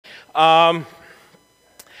I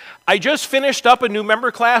just finished up a new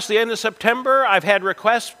member class at the end of September. I've had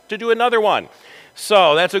requests to do another one.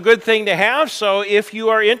 So that's a good thing to have. So if you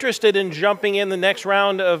are interested in jumping in the next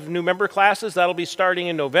round of new member classes, that'll be starting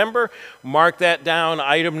in November. Mark that down,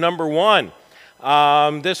 item number 1.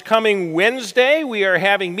 This coming Wednesday, we are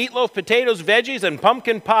having meatloaf, potatoes, veggies, and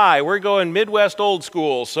pumpkin pie. We're going Midwest old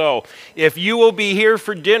school. So if you will be here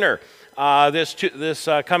for dinner this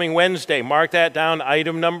coming Wednesday, mark that down,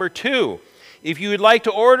 item number 2. If you would like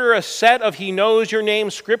to order a set of He Knows Your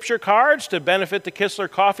Name scripture cards to benefit the Kistler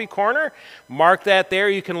Coffee Corner, mark that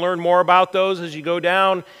there. You can learn more about those as you go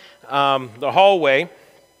down the hallway.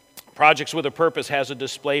 Projects with a Purpose has a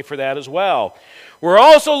display for that as well. We're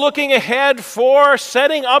also looking ahead for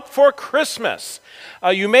setting up for Christmas.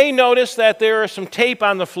 You may notice that there is some tape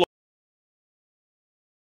on the floor.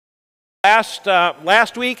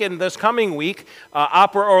 Last week and this coming week,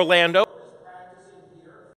 Opera Orlando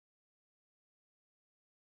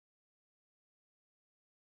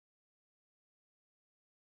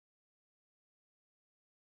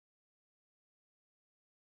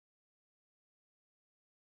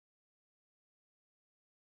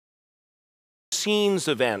scenes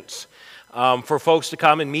events for folks to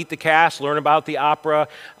come and meet the cast, learn about the opera,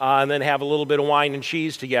 and then have a little bit of wine and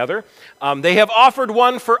cheese together. They have offered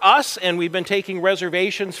one for us, and we've been taking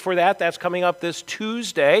reservations for that. That's coming up this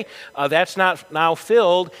Tuesday. That's not now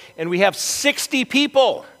filled, and we have 60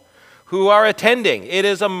 people who are attending. It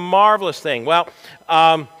is a marvelous thing. Well,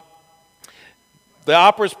 the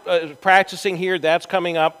opera's practicing here. That's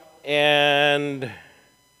coming up, and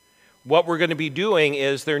what we're going to be doing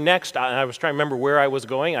is their next. I was trying to remember where I was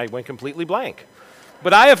going. I went completely blank,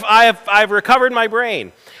 but I've recovered my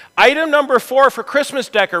brain. Item number 4 for Christmas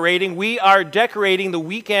decorating. We are decorating the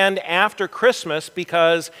weekend after Christmas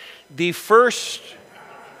because the first.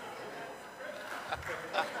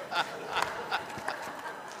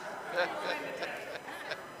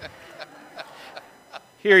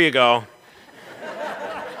 Here you go.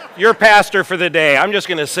 You're pastor for the day. I'm just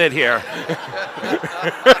going to sit here.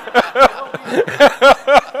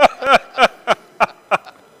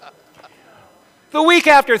 The week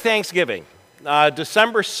after Thanksgiving,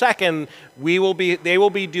 December 2nd,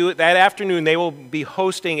 that afternoon, they will be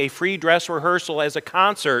hosting a free dress rehearsal as a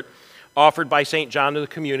concert offered by St. John to the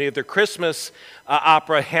community of their Christmas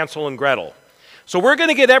opera, Hansel and Gretel. So we're going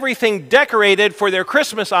to get everything decorated for their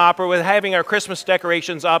Christmas opera with having our Christmas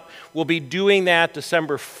decorations up. We'll be doing that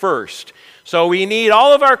December 1st. So we need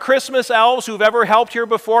all of our Christmas elves who've ever helped here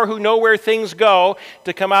before, who know where things go,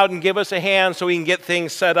 to come out and give us a hand so we can get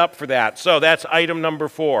things set up for that. So that's item number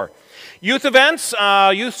 4. Youth events,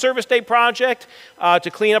 Youth Service Day project to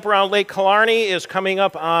clean up around Lake Killarney is coming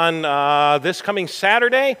up on this coming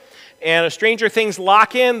Saturday. And a Stranger Things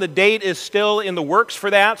lock-in, the date is still in the works for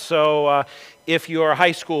that. So if you are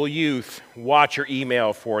high school youth, watch your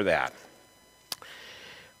email for that.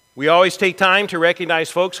 We always take time to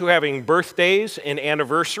recognize folks who are having birthdays and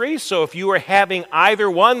anniversaries. So if you are having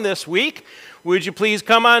either one this week, would you please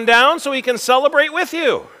come on down so we can celebrate with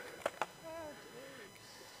you?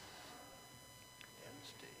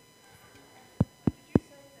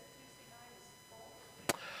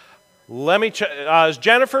 Let me check. Is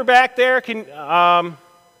Jennifer back there?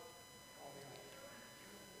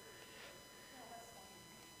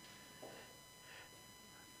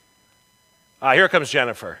 Here comes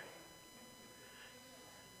Jennifer.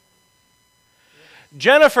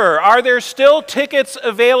 Jennifer, are there still tickets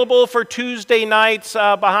available for Tuesday nights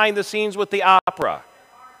behind the scenes with the opera?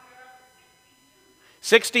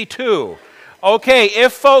 62. Okay,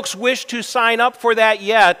 if folks wish to sign up for that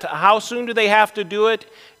yet, how soon do they have to do it,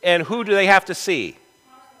 and who do they have to see?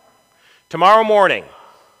 Tomorrow morning.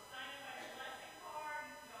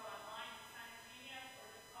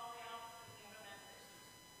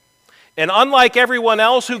 And unlike everyone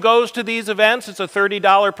else who goes to these events, it's a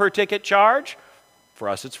 $30 per ticket charge. For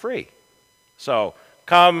us, it's free. So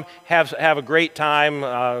come have a great time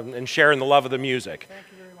and share in the love of the music. Thank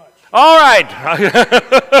you very much. All right.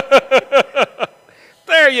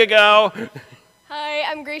 There you go. Hi,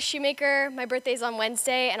 I'm Grace Shoemaker. My birthday's on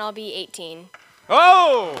Wednesday, and I'll be 18.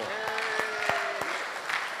 Oh!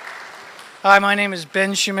 Hi, my name is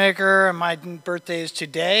Ben Shoemaker, and my birthday is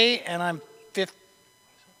today, and I'm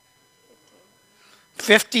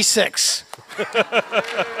 56.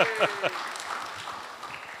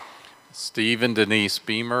 Steve and Denise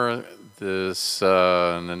Beamer, this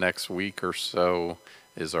in the next week or so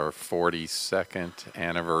is our 42nd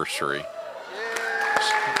anniversary.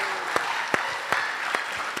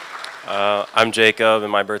 I'm Jacob,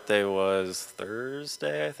 and my birthday was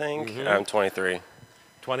Thursday, I think. I'm 23.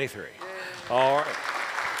 23. All right.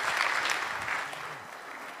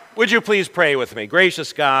 Would you please pray with me?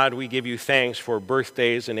 Gracious God, we give you thanks for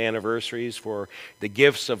birthdays and anniversaries, for the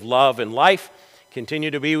gifts of love and life.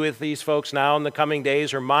 Continue to be with these folks now in the coming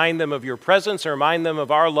days. Remind them of your presence. Remind them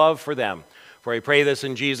of our love for them. For I pray this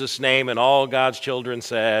in Jesus' name, and all God's children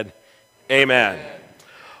said, Amen.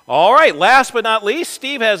 All right, last but not least,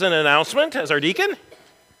 Steve has an announcement as our deacon.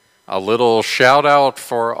 A little shout out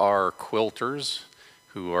for our quilters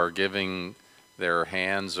who are giving their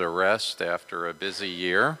hands a rest after a busy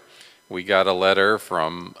year. We got a letter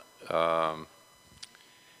from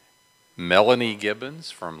Melanie Gibbons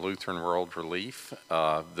from Lutheran World Relief.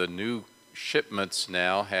 The new shipments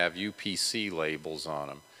now have UPC labels on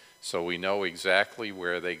them, so we know exactly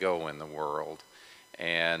where they go in the world.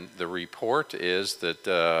 And the report is that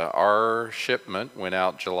our shipment went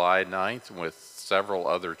out July 9th with several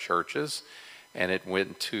other churches, and it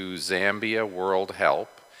went to Zambia World Help.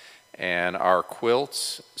 And our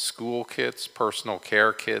quilts, school kits, personal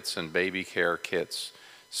care kits, and baby care kits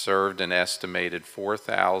served an estimated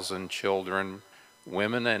 4,000 children,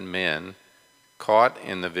 women and men caught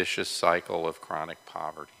in the vicious cycle of chronic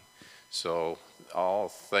poverty. So all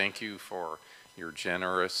thank you for your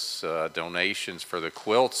generous donations for the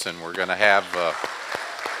quilts, and we're going to have,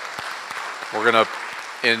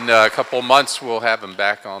 in a couple months, we'll have them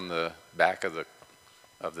back on the back of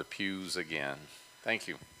the pews again. Thank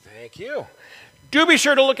you. Thank you. Do be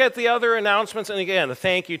sure to look at the other announcements. And again, a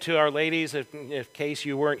thank you to our ladies in case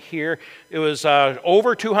you weren't here. It was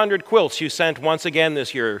over 200 quilts you sent once again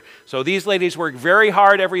this year. So these ladies work very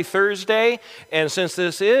hard every Thursday. And since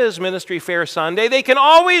this is Ministry Fair Sunday, they can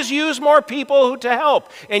always use more people to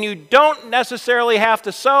help. And you don't necessarily have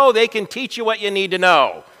to sew. They can teach you what you need to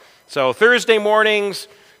know. So Thursday mornings,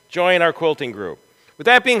 join our quilting group. With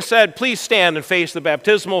that being said, please stand and face the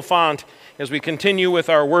baptismal font as we continue with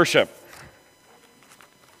our worship.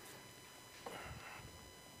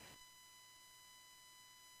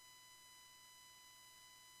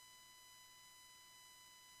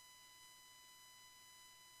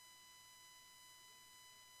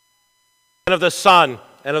 And of the Son,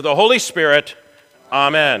 and of the Holy Spirit,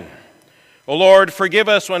 Amen. O Lord, forgive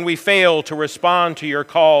us when we fail to respond to your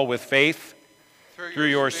call with faith. Through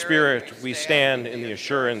your Spirit, we stand in the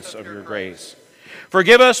assurance of your grace.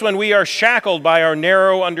 Forgive us when we are shackled by our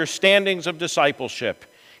narrow understandings of discipleship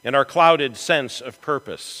and our clouded sense of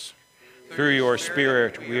purpose. Through your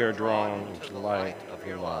Spirit, we are drawn into the light of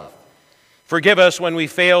your love. Forgive us when we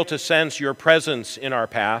fail to sense your presence in our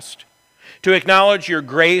past, to acknowledge your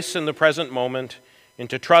grace in the present moment, and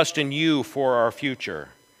to trust in you for our future.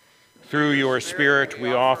 Through your Spirit,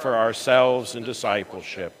 we offer ourselves in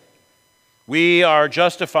discipleship. We are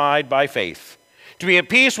justified by faith, to be at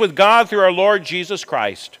peace with God through our Lord Jesus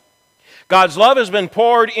Christ. God's love has been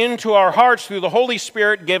poured into our hearts through the Holy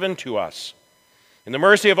Spirit given to us. In the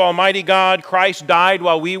mercy of Almighty God, Christ died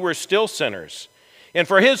while we were still sinners. And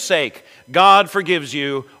for his sake, God forgives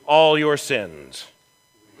you all your sins.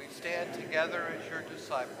 We stand together as your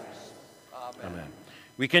disciples. Amen. Amen.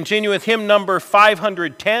 We continue with hymn number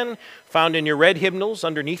 510, found in your red hymnals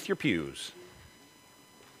underneath your pews.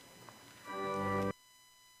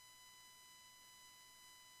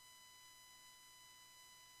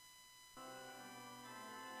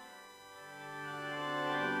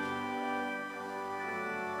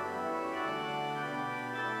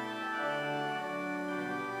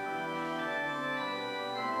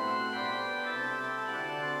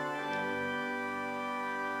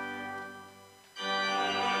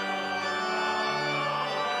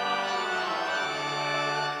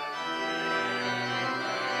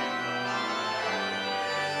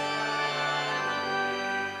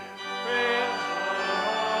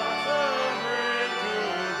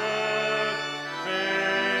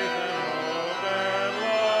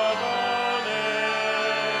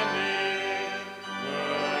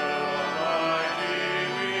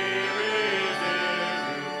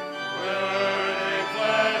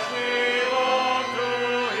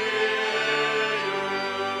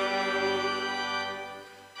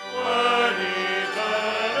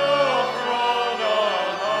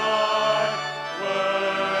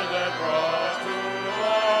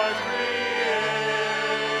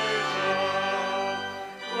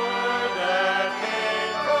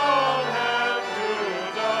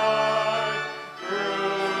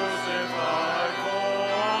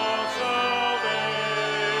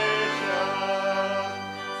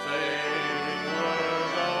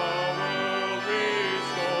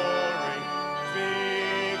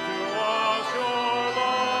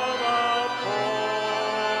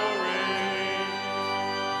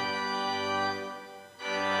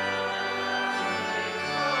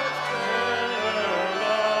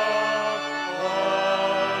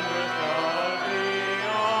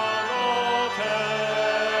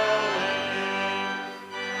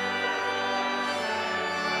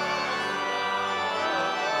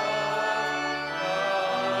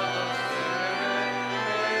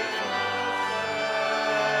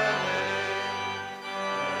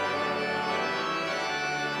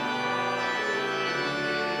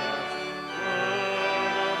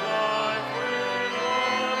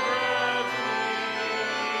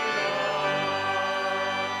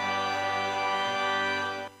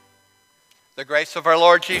 The grace of our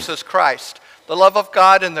Lord Jesus Christ, the love of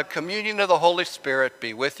God, and the communion of the Holy Spirit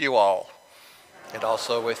be with you all, and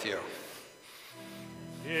also with you.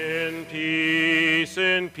 In peace,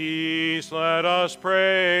 let us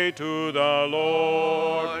pray to the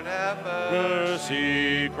Lord. Lord, have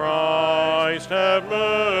Mercy, Christ, have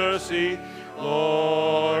mercy.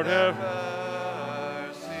 Lord, have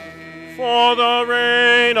mercy. For the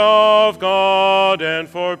reign of God and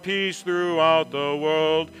for peace throughout the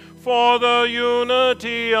world, for the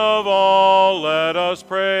unity of all, let us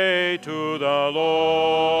pray to the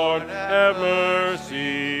Lord. Have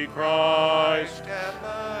mercy, Christ. Have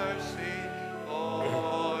mercy.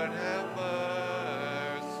 Lord, have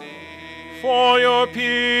mercy. For your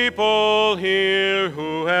people here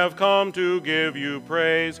who have come to give you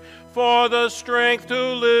praise, for the strength to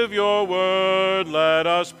live your word, let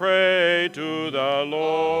us pray to the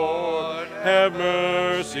Lord. Have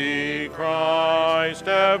mercy, Christ,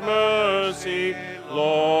 have mercy.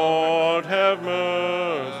 Lord, have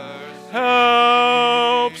mercy.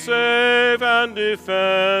 Help, save, and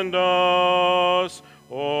defend us,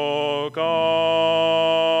 O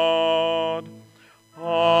God.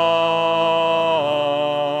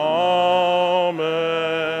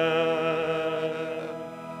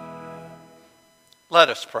 Let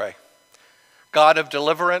us pray. God of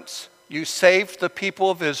deliverance, you saved the people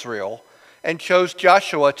of Israel and chose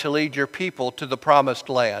Joshua to lead your people to the promised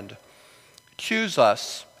land. Choose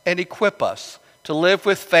us and equip us to live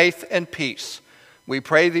with faith and peace. We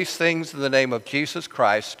pray these things in the name of Jesus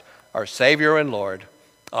Christ, our Savior and Lord.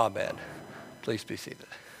 Amen. Please be seated.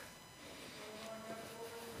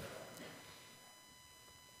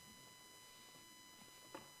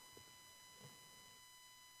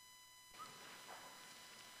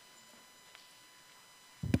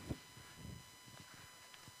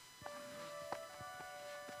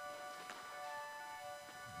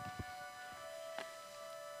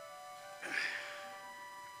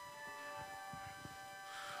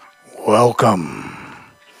 Welcome.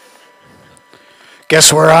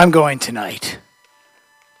 Guess where I'm going tonight?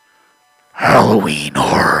 Halloween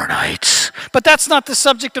Horror Nights. But that's not the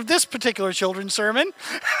subject of this particular children's sermon,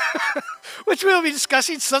 which we'll be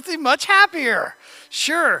discussing something much happier.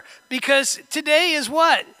 Sure, because today is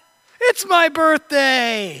what? It's my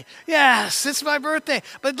birthday. Yes, it's my birthday.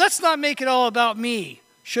 But let's not make it all about me.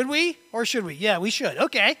 Should we? Or should we? Yeah, we should.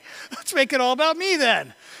 Okay, let's make it all about me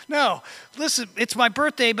then. No, listen, it's my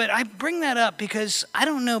birthday, but I bring that up because I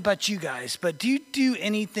don't know about you guys, but do you do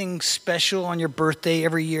anything special on your birthday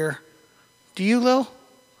every year? Do you, Lil?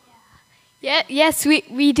 Yeah, yes,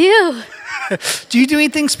 we do. Do you do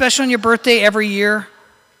anything special on your birthday every year?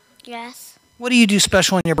 Yes. What do you do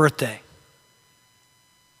special on your birthday?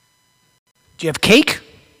 Do you have cake?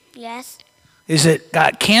 Yes. Is it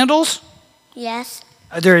got candles? Yes.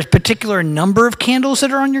 Are there a particular number of candles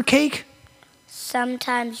that are on your cake?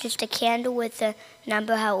 Sometimes just a candle with the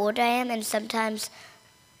number how old I am, and sometimes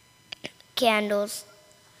candles.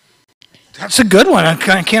 That's a good one, a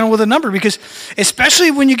candle with a number, because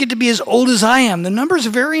especially when you get to be as old as I am, the numbers are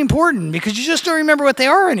very important because you just don't remember what they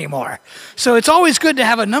are anymore. So it's always good to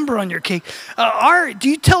have a number on your cake. Do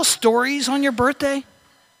you tell stories on your birthday?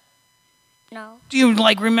 No. Do you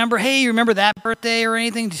remember, hey, you remember that birthday or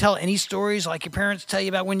anything? Do you tell any stories like your parents tell you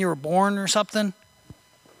about when you were born or something?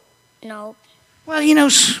 No. Well,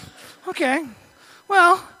 okay.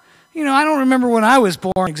 Well, I don't remember when I was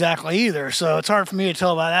born exactly either, so it's hard for me to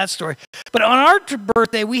tell about that story. But on our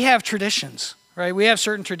birthday, we have traditions, right? We have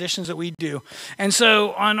certain traditions that we do. And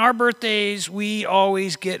so on our birthdays, we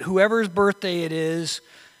always get whoever's birthday it is,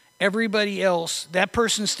 everybody else, that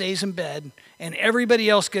person stays in bed, and everybody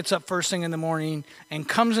else gets up first thing in the morning and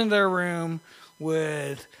comes into their room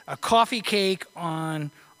with a coffee cake on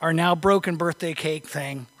our now broken birthday cake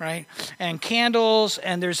thing, right? And candles,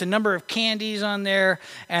 and there's a number of candies on there,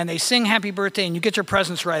 and they sing happy birthday, and you get your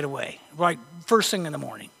presents right away, like first thing in the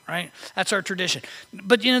morning, right? That's our tradition.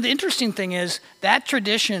 But the interesting thing is that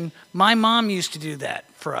tradition, my mom used to do that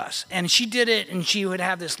for us, and she did it, and she would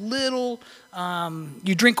have this little,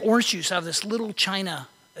 you drink orange juice out of this little china.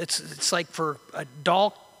 It's like for a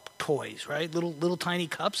doll toys, right? Little tiny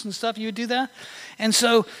cups and stuff. You would do that. And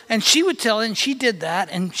she would tell, and she did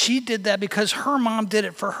that because her mom did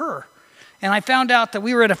it for her. And I found out that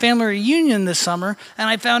we were at a family reunion this summer, and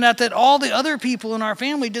I found out that all the other people in our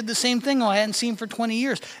family did the same thing I hadn't seen for 20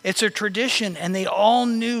 years. It's a tradition, and they all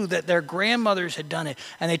knew that their grandmothers had done it,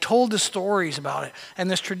 and they told the stories about it. And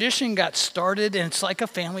this tradition got started, and it's like a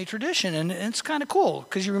family tradition, and it's kind of cool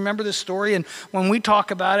because you remember the story. And when we talk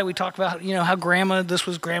about it, we talk about, you know, how this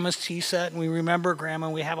was grandma's tea set, and we remember grandma,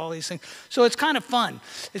 and we have all these things. So it's kind of fun.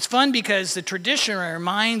 It's fun because the tradition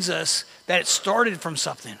reminds us that it started from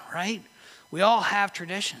something, right? We all have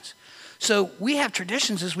traditions. So we have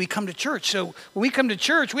traditions as we come to church. So when we come to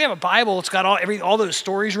church, we have a Bible. It's got all those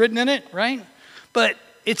stories written in it, right? But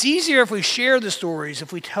it's easier if we share the stories,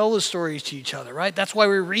 if we tell the stories to each other, right? That's why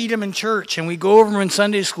we read them in church and we go over them in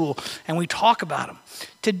Sunday school and we talk about them.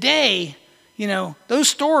 Today, you know, those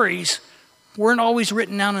stories weren't always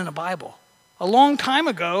written down in the Bible. A long time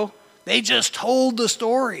ago, they just told the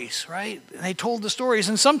stories, right? They told the stories.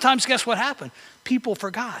 And sometimes, guess what happened? People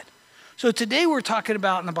forgot. So today we're talking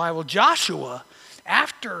about in the Bible, Joshua,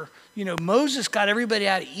 after, you know, Moses got everybody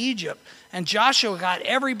out of Egypt, and Joshua got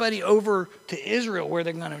everybody over to Israel where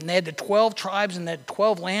they're going to, and they had the 12 tribes and they had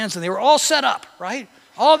 12 lands, and they were all set up, right?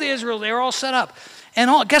 All the Israel, they were all set up.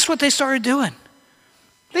 And guess what they started doing?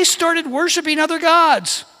 They started worshiping other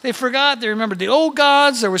gods. They remembered the old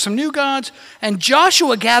gods, there were some new gods, and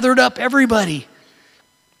Joshua gathered up everybody,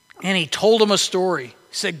 and he told them a story.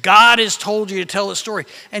 He said, God has told you to tell a story.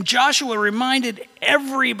 And Joshua reminded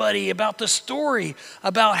everybody about the story,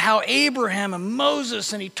 about how Abraham and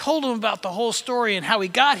Moses, and he told them about the whole story and how he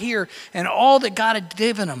got here and all that God had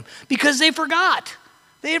given him. Because they forgot.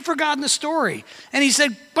 They had forgotten the story. And he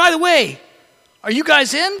said, by the way, are you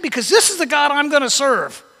guys in? Because this is the God I'm going to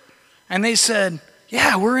serve. And they said,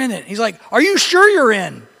 yeah, we're in it. He's like, are you sure you're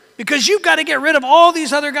in? Because you've got to get rid of all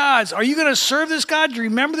these other gods. Are you going to serve this God? Do you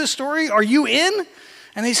remember this story? Are you in?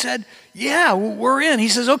 And they said, yeah, we're in. He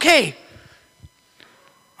says, okay,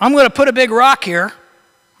 I'm going to put a big rock here,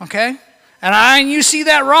 okay? And you see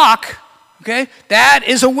that rock, okay? That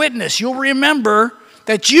is a witness. You'll remember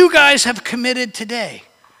that you guys have committed today.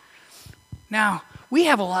 Now, we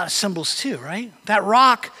have a lot of symbols too, right? That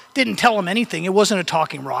rock didn't tell them anything. It wasn't a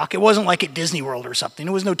talking rock. It wasn't like at Disney World or something.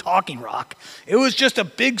 It was no talking rock. It was just a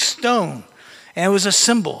big stone, and it was a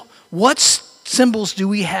symbol. What symbols do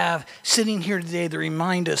we have sitting here today that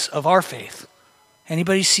remind us of our faith?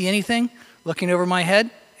 Anybody see anything? Looking over my head?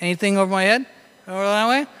 Anything over my head? Over that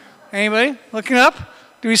way? Anybody? Looking up?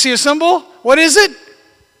 Do we see a symbol? What is it?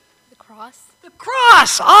 The cross. The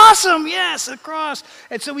cross. Awesome. Yes, the cross.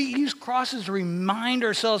 And so we use crosses to remind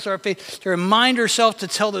ourselves of our faith, to remind ourselves to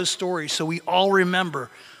tell those stories so we all remember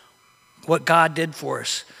what God did for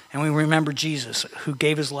us. And we remember Jesus who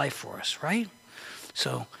gave his life for us, right?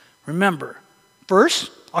 So remember,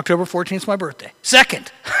 first, October 14th is my birthday.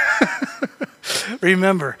 Second,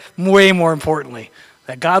 remember, way more importantly,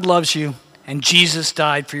 that God loves you and Jesus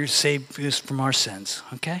died for you to save us from our sins,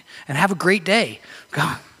 okay? And have a great day.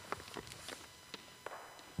 God.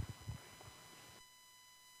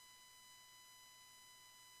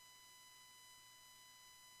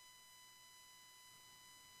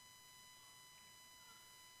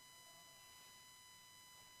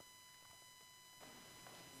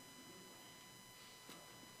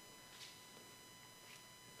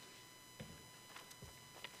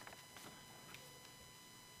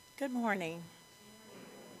 Good morning.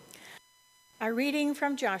 A reading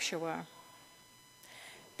from Joshua.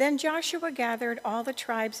 Then Joshua gathered all the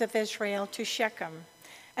tribes of Israel to Shechem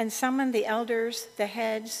and summoned the elders, the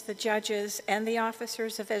heads, the judges, and the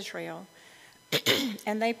officers of Israel.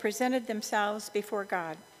 And they presented themselves before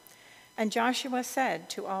God. And Joshua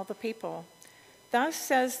said to all the people, "Thus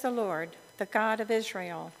says the Lord, the God of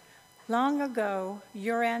Israel, long ago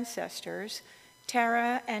your ancestors,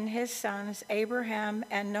 Terah and his sons Abraham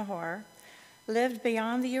and Nahor, lived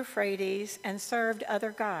beyond the Euphrates and served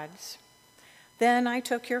other gods. Then I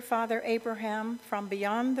took your father Abraham from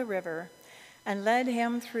beyond the river and led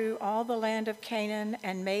him through all the land of Canaan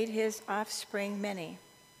and made his offspring many.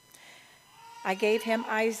 I gave him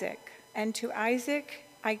Isaac, and to Isaac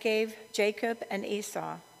I gave Jacob and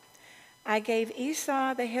Esau. I gave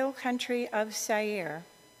Esau the hill country of Seir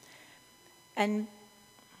and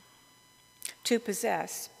to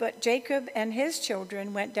possess, but Jacob and his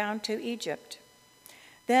children went down to Egypt.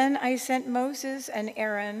 Then I sent Moses and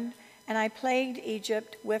Aaron, and I plagued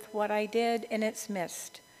Egypt with what I did in its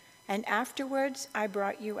midst, and afterwards I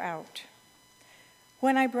brought you out.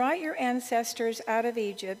 When I brought your ancestors out of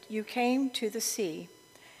Egypt, you came to the sea,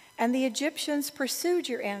 and the Egyptians pursued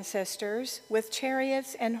your ancestors with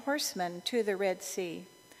chariots and horsemen to the Red Sea.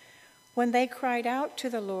 When they cried out to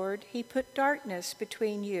the Lord, he put darkness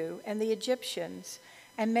between you and the Egyptians,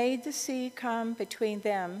 and made the sea come between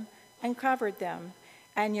them and covered them,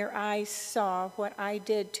 and your eyes saw what I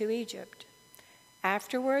did to Egypt.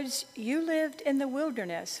 Afterwards, you lived in the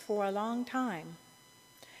wilderness for a long time.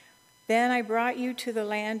 Then I brought you to the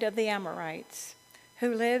land of the Amorites,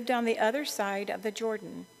 who lived on the other side of the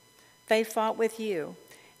Jordan. They fought with you,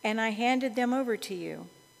 and I handed them over to you.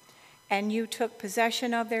 And you took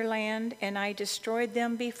possession of their land, and I destroyed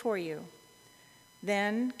them before you.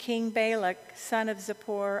 Then King Balak, son of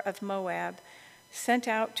Zippor of Moab, sent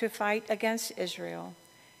out to fight against Israel.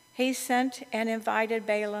 He sent and invited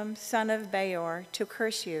Balaam, son of Beor, to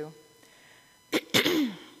curse you.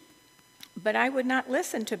 But I would not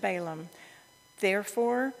listen to Balaam.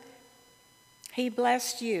 Therefore, he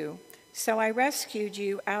blessed you, so I rescued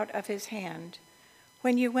you out of his hand.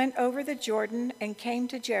 When you went over the Jordan and came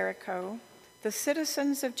to Jericho, the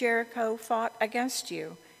citizens of Jericho fought against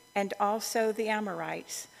you, and also the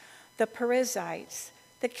Amorites, the Perizzites,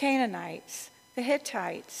 the Canaanites, the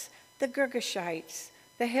Hittites, the Girgashites,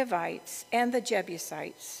 the Hivites, and the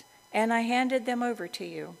Jebusites, and I handed them over to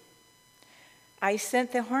you. I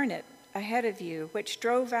sent the hornet ahead of you, which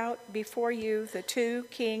drove out before you the 2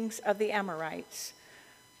 kings of the Amorites.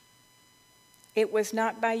 It was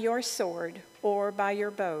not by your sword or by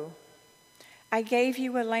your bow. I gave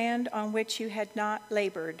you a land on which you had not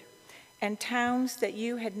labored, and towns that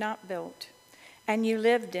you had not built, and you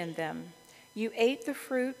lived in them. You ate the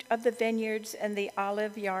fruit of the vineyards and the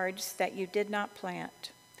olive yards that you did not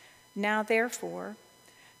plant. Now therefore,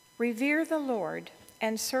 revere the Lord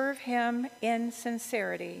and serve him in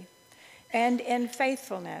sincerity and in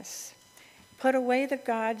faithfulness. Put away the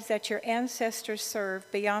gods that your ancestors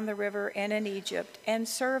served beyond the river and in Egypt, and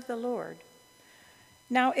serve the Lord.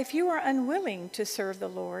 Now if you are unwilling to serve the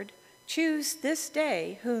Lord, choose this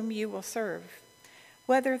day whom you will serve,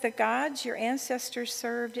 whether the gods your ancestors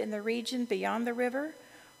served in the region beyond the river,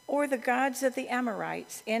 or the gods of the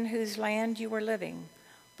Amorites in whose land you were living.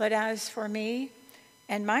 But as for me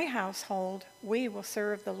and my household, we will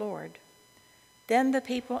serve the Lord. Then the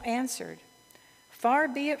people answered, Far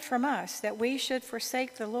be it from us that we should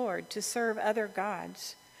forsake the Lord to serve other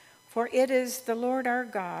gods. For it is the Lord our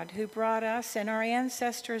God who brought us and our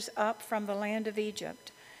ancestors up from the land of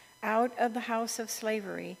Egypt, out of the house of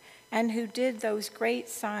slavery, and who did those great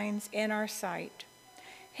signs in our sight.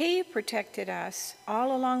 He protected us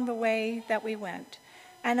all along the way that we went,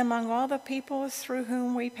 and among all the peoples through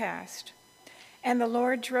whom we passed. And the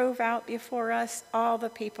Lord drove out before us all the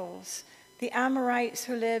peoples, the Amorites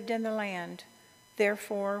who lived in the land.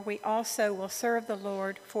 Therefore, we also will serve the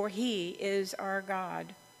Lord, for he is our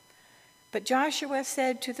God. But Joshua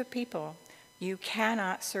said to the people, You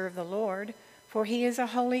cannot serve the Lord, for he is a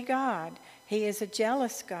holy God. He is a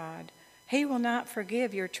jealous God. He will not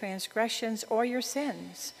forgive your transgressions or your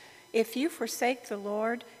sins. If you forsake the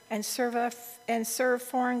Lord and serve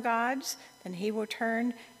foreign gods, then he will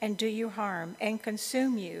turn and do you harm and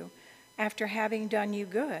consume you after having done you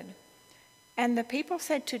good. And the people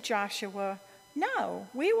said to Joshua, No,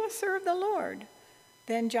 we will serve the Lord.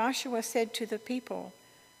 Then Joshua said to the people,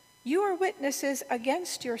 You are witnesses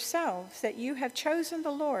against yourselves that you have chosen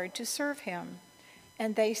the Lord to serve him.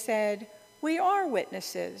 And they said, We are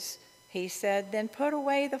witnesses. He said, Then put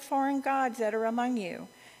away the foreign gods that are among you,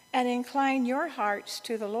 and incline your hearts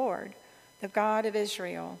to the Lord, the God of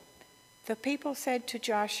Israel. The people said to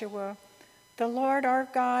Joshua, The Lord our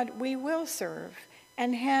God we will serve,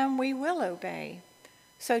 and him we will obey.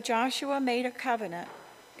 So Joshua made a covenant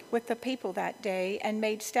with the people that day and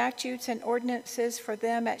made statutes and ordinances for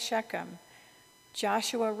them at Shechem.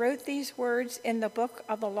 Joshua wrote these words in the book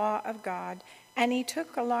of the law of God, and he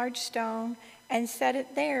took a large stone and set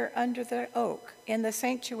it there under the oak in the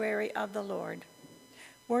sanctuary of the Lord.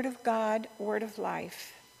 Word of God, word of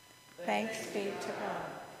life. Thanks be to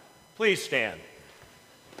God. Please stand.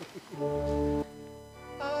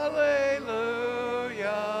 Alleluia,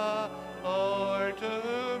 Lord, to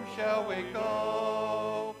whom shall we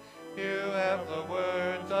go? You have the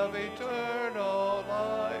words of eternal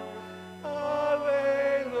life. Alleluia.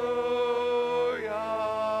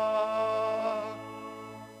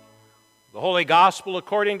 The Holy Gospel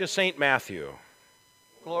according to St. Matthew.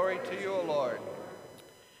 Glory to you, O Lord.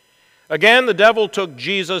 Again, the devil took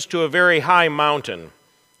Jesus to a very high mountain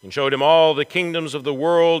and showed him all the kingdoms of the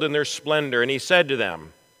world and their splendor. And he said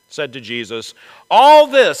to Jesus, All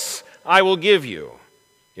this I will give you,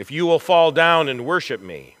 if you will fall down and worship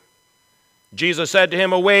me. Jesus said to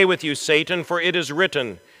him, Away with you, Satan, for it is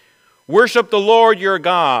written, Worship the Lord your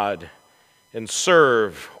God and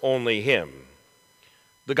serve only him.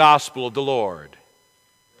 The Gospel of the Lord.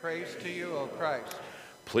 Praise to you, O Christ.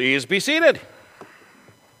 Please be seated.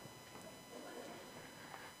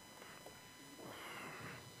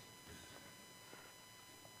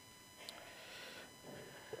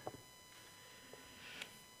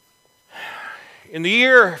 In the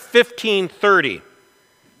year 1530,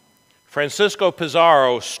 Francisco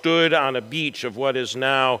Pizarro stood on a beach of what is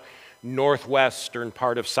now northwestern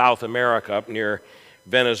part of South America, up near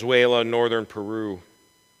Venezuela, northern Peru.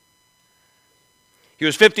 He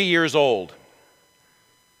was 50 years old,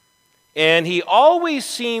 and he always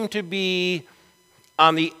seemed to be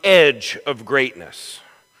on the edge of greatness,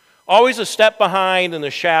 always a step behind in the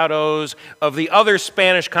shadows of the other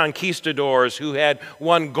Spanish conquistadors who had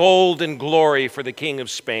won gold and glory for the King of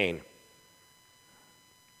Spain.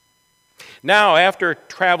 Now, after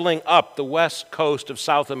traveling up the west coast of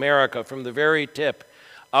South America from the very tip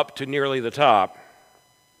up to nearly the top,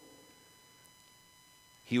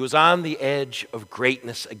 he was on the edge of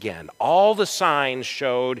greatness again. All the signs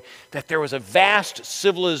showed that there was a vast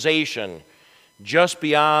civilization just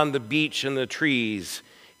beyond the beach and the trees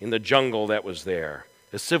in the jungle that was there,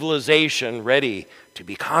 a civilization ready to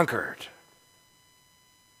be conquered.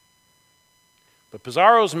 But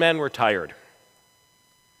Pizarro's men were tired,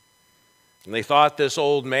 and they thought this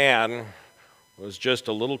old man was just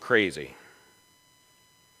a little crazy,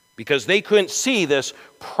 because they couldn't see this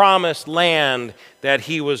promised land that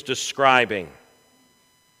he was describing.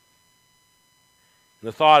 And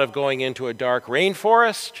the thought of going into a dark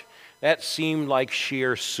rainforest, that seemed like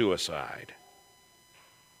sheer suicide.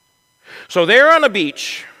 So there on a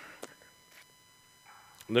beach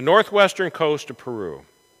on the northwestern coast of Peru,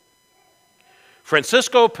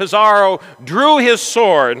 Francisco Pizarro drew his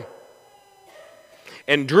sword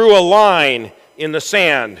and drew a line in the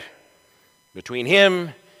sand between him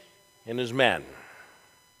and his men.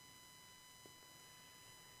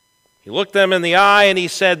 He looked them in the eye and he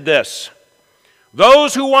said this: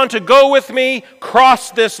 "Those who want to go with me,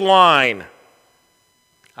 cross this line.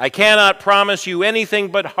 I cannot promise you anything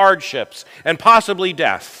but hardships and possibly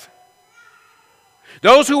death.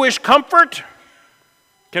 Those who wish comfort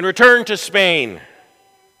can return to Spain,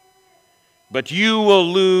 but you will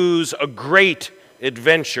lose a great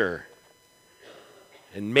adventure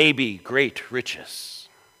and maybe great riches."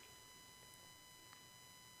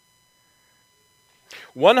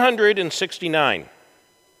 169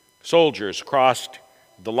 soldiers crossed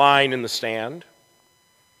the line in the sand,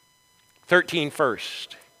 13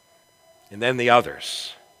 first, and then the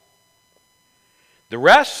others. The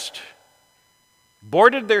rest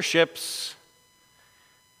boarded their ships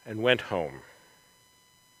and went home.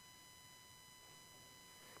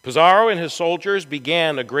 Pizarro and his soldiers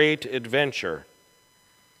began a great adventure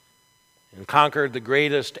and conquered the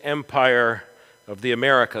greatest empire of the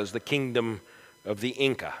Americas, the kingdom of the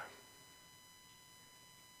Inca.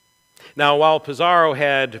 Now, while Pizarro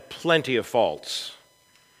had plenty of faults,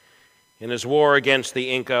 and his war against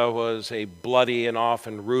the Inca was a bloody and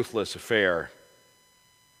often ruthless affair,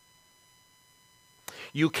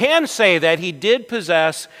 you can say that he did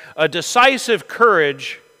possess a decisive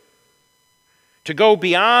courage to go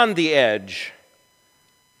beyond the edge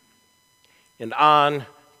and on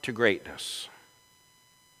to greatness.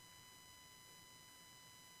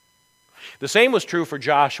 The same was true for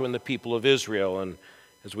Joshua and the people of Israel, and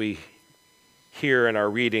as we hear in our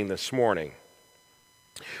reading this morning.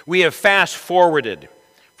 We have fast forwarded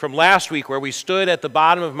from last week, where we stood at the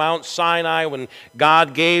bottom of Mount Sinai when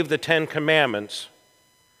God gave the 10 Commandments.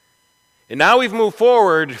 And now we've moved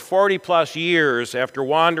forward 40 plus years after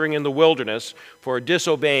wandering in the wilderness for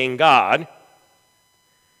disobeying God.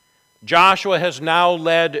 Joshua has now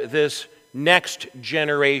led this next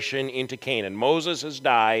generation into Canaan. Moses has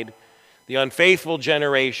died. The unfaithful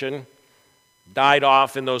generation died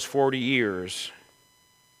off in those 40 years.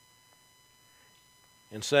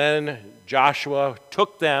 And then Joshua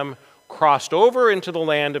took them, crossed over into the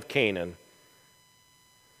land of Canaan.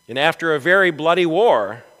 And after a very bloody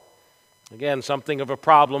war, again, something of a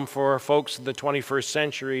problem for folks in the 21st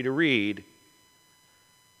century to read,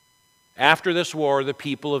 after this war, the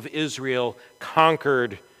people of Israel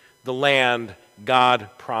conquered the land God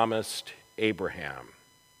promised Abraham.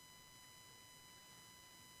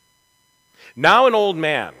 Now an old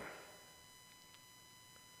man,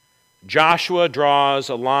 Joshua draws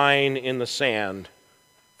a line in the sand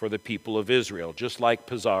for the people of Israel, just like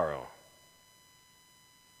Pizarro.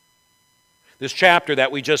 This chapter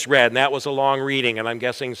that we just read, and that was a long reading, and I'm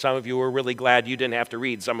guessing some of you were really glad you didn't have to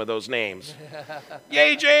read some of those names.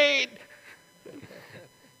 Yay, Jade!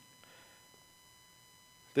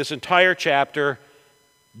 This entire chapter,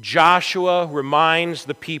 Joshua reminds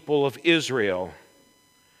the people of Israel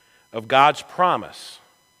of God's promise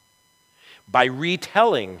by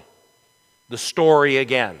retelling the story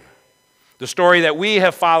again. The story that we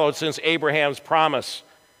have followed since Abraham's promise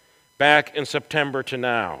back in September to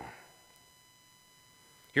now.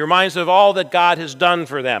 He reminds them of all that God has done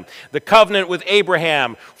for them. The covenant with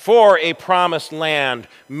Abraham for a promised land,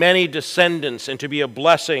 many descendants, and to be a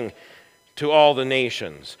blessing to all the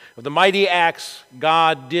nations. Of the mighty acts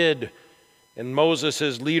God did in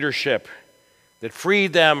Moses' leadership that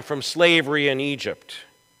freed them from slavery in Egypt.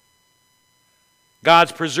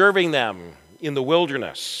 God's preserving them in the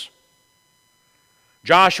wilderness.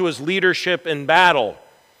 Joshua's leadership in battle,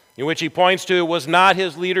 in which he points to, it was not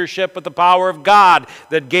his leadership but the power of God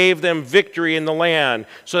that gave them victory in the land,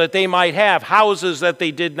 so that they might have houses that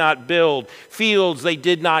they did not build, fields they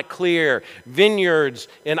did not clear, vineyards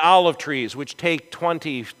and olive trees which take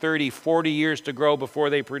 20, 30, 40 years to grow before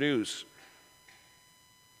they produce.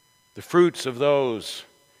 The fruits of those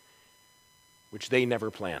which they never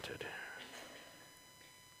planted.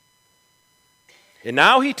 And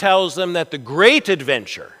now he tells them that the great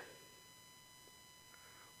adventure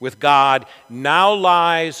with God now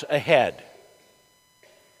lies ahead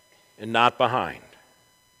and not behind.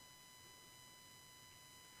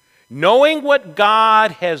 Knowing what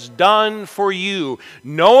God has done for you,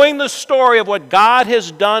 knowing the story of what God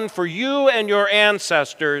has done for you and your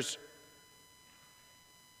ancestors,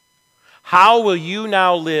 how will you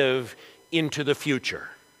now live into the future?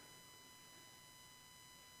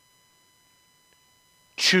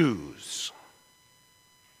 Choose.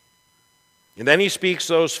 And then he speaks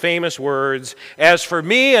those famous words, "As for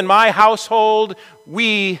me and my household,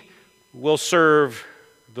 we will serve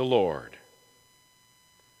the Lord."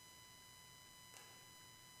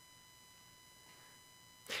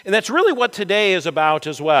 And that's really what today is about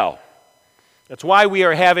as well. That's why we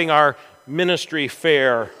are having our ministry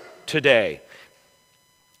fair today.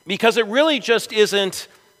 Because it really just isn't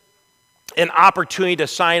an opportunity to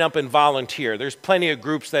sign up and volunteer. There's plenty of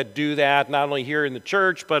groups that do that, not only here in the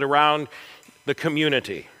church, but around the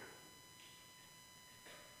community.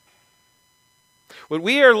 What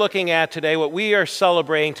we are looking at today, what we are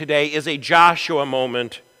celebrating today, is a Joshua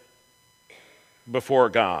moment before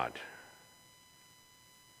God.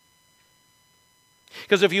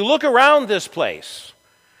 Because if you look around this place,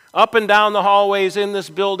 up and down the hallways in this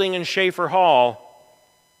building in Schaefer Hall,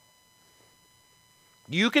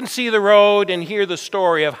 you can see the road and hear the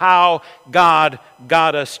story of how God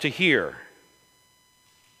got us to here.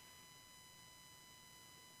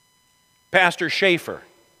 Pastor Schaefer,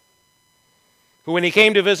 who when he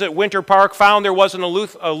came to visit Winter Park found there wasn't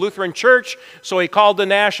a Lutheran church, so he called the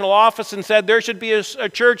national office and said, there should be a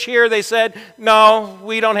church here. They said, no,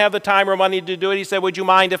 we don't have the time or money to do it. He said, would you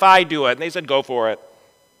mind if I do it? And they said, go for it.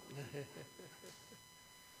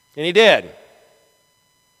 And he did.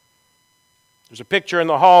 There's a picture in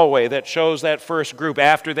the hallway that shows that first group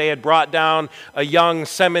after they had brought down a young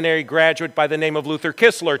seminary graduate by the name of Luther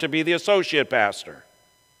Kistler to be the associate pastor.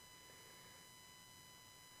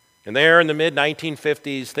 And there in the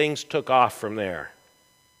mid-1950s, things took off from there.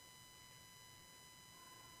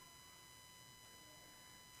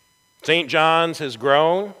 St. John's has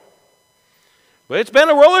grown. But it's been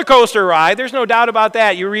a roller coaster ride. There's no doubt about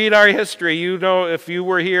that. You read our history. You know, if you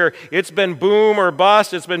were here, it's been boom or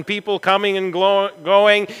bust. It's been people coming and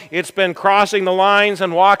going. It's been crossing the lines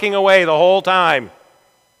and walking away the whole time.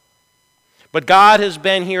 But God has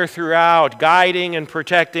been here throughout, guiding and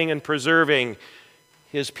protecting and preserving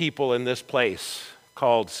his people in this place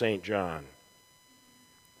called St. John.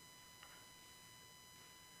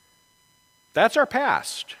 That's our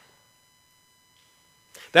past.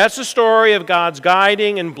 That's the story of God's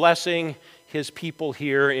guiding and blessing his people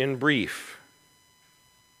here in brief.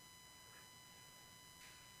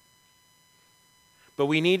 But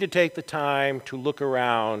we need to take the time to look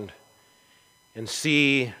around and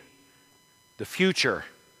see the future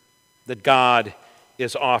that God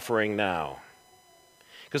is offering now.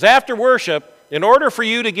 Because after worship, in order for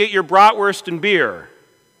you to get your bratwurst and beer,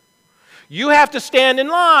 you have to stand in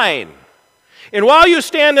line. And while you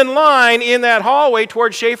stand in line in that hallway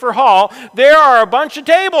towards Schaefer Hall, there are a bunch of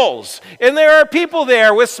tables. And there are people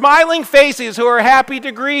there with smiling faces who are happy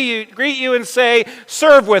to greet you and say,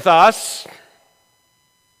 serve with us.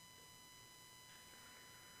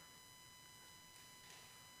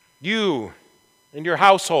 You and your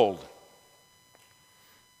household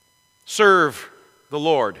serve the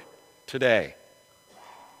Lord today.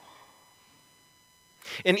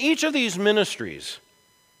 In each of these ministries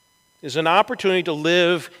is an opportunity to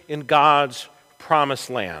live in God's promised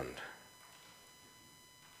land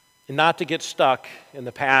and not to get stuck in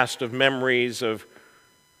the past of memories of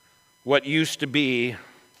what used to be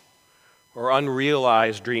or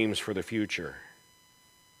unrealized dreams for the future.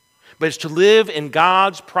 but it's to live in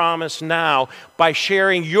God's promise now by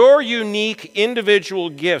sharing your unique individual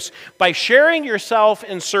gifts, by sharing yourself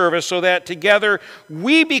in service so that together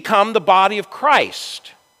we become the body of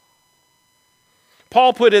Christ.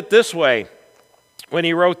 Paul put it this way when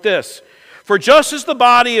he wrote this: "For just as the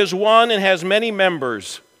body is one and has many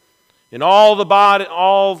members, in all the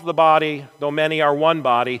body, though many are one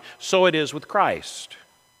body, so it is with Christ.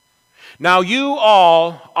 Now you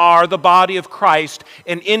all are the body of Christ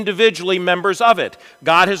and individually members of it.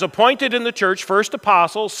 God has appointed in the church first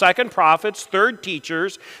apostles, second prophets, third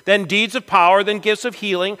teachers, then deeds of power, then gifts of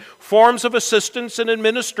healing, forms of assistance and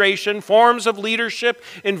administration, forms of leadership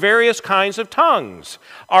in various kinds of tongues.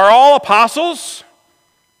 Are all apostles?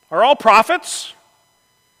 Are all prophets?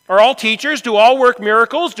 Are all teachers? Do all work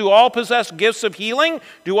miracles? Do all possess gifts of healing?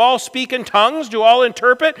 Do all speak in tongues? Do all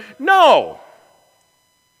interpret? No.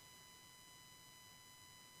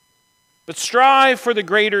 But strive for the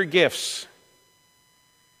greater gifts,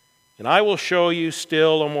 and I will show you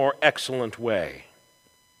still a more excellent way."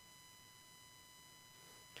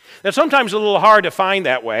 That's sometimes a little hard to find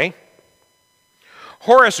that way.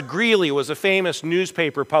 Horace Greeley was a famous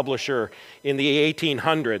newspaper publisher in the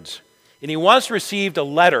 1800s, and he once received a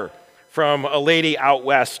letter from a lady out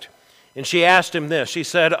west, and she asked him this. She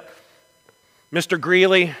said, "Mr.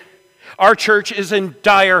 Greeley, our church is in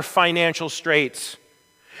dire financial straits.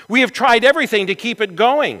 We have tried everything to keep it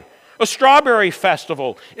going. A strawberry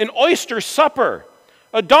festival, an oyster supper,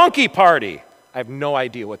 a donkey party." I have no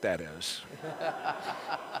idea what that is.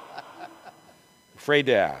 Afraid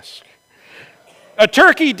to ask. "A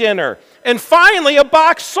turkey dinner, and finally a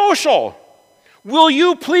box social. Will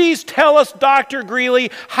you please tell us, Dr.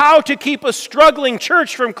 Greeley, how to keep a struggling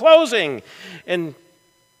church from closing?" And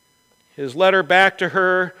his letter back to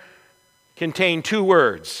her contained two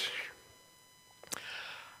words: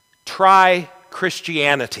 try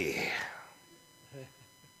Christianity.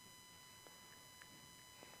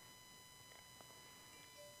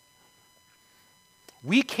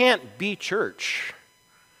 We can't be church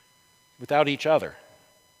without each other.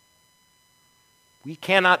 We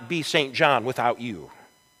cannot be St. John without you.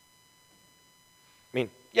 I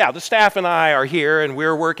mean, yeah, the staff and I are here and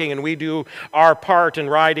we're working and we do our part in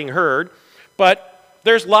riding herd, but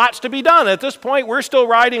there's lots to be done. At this point, we're still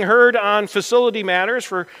riding herd on facility matters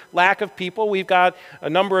for lack of people. We've got a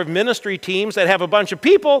number of ministry teams that have a bunch of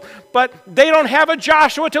people, but they don't have a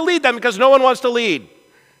Joshua to lead them because no one wants to lead.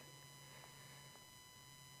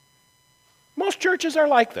 Most churches are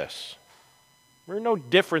like this. We're no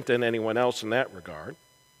different than anyone else in that regard.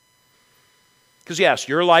 Because yes,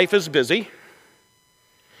 your life is busy,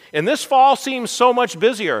 and this fall seems so much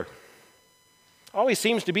busier. Always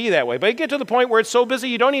seems to be that way. But you get to the point where it's so busy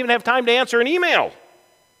you don't even have time to answer an email.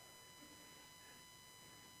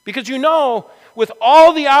 Because you know, with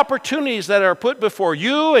all the opportunities that are put before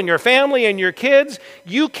you and your family and your kids,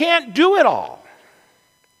 you can't do it all.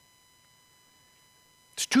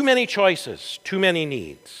 It's too many choices, too many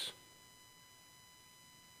needs.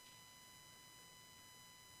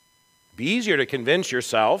 It'd be easier to convince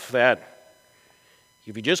yourself that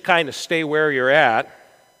if you just kind of stay where you're at,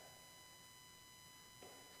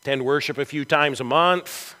 attend worship a few times a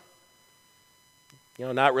month,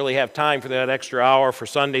 not really have time for that extra hour for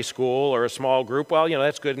Sunday school or a small group, well,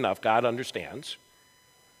 that's good enough. God understands.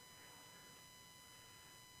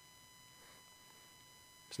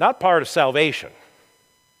 It's not part of salvation.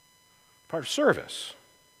 It's part of service.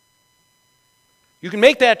 You can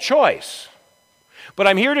make that choice. But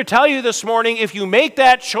I'm here to tell you this morning, if you make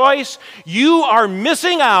that choice, you are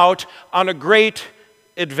missing out on a great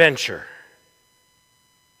adventure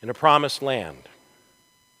in a promised land.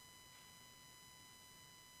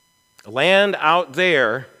 A land out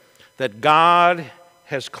there that God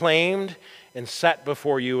has claimed and set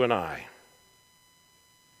before you and I.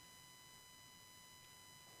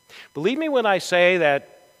 Believe me when I say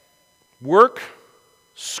that work,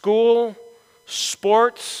 school,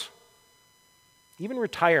 sports, even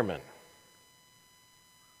retirement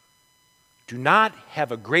do not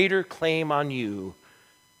have a greater claim on you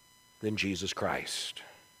than Jesus Christ.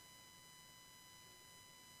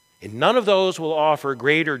 And none of those will offer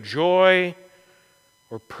greater joy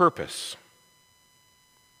or purpose,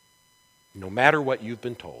 no matter what you've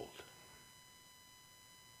been told.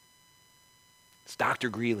 As Dr.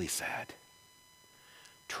 Greeley said,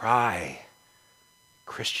 try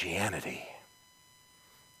Christianity.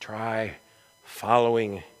 Try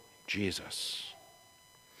following Jesus.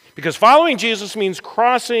 Because following Jesus means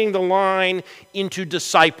crossing the line into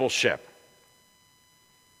discipleship.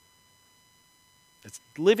 It's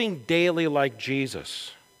living daily like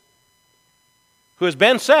Jesus, who has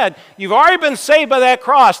been said, you've already been saved by that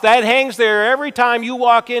cross. That hangs there every time you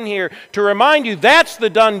walk in here to remind you that's the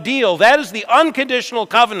done deal. That is the unconditional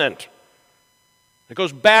covenant. It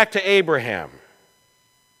goes back to Abraham.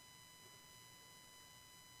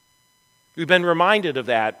 We've been reminded of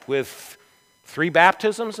that with 3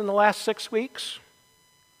 baptisms in the last 6 weeks.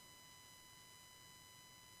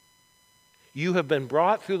 You have been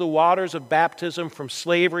brought through the waters of baptism from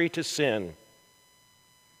slavery to sin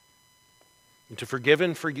into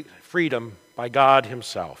forgiven freedom by God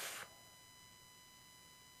Himself.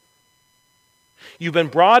 You've been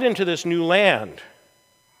brought into this new land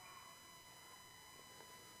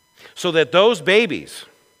so that those babies,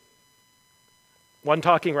 one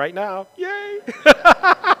talking right now, yay!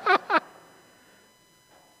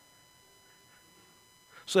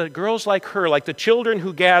 So that girls like her, like the children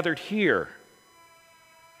who gathered here,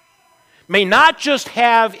 may not just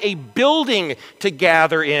have a building to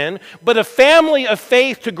gather in, but a family of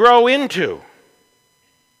faith to grow into.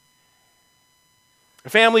 A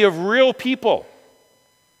family of real people,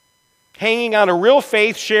 hanging on a real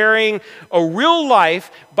faith, sharing a real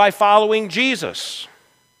life by following Jesus.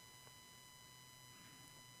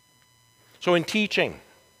 So in teaching,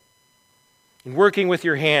 in working with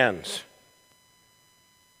your hands,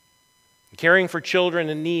 in caring for children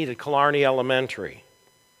in need at Killarney Elementary,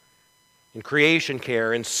 in creation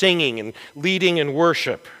care, in singing, and leading in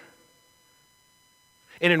worship,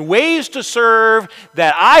 and in ways to serve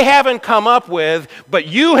that I haven't come up with, but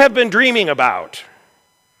you have been dreaming about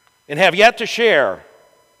and have yet to share.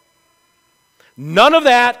 None of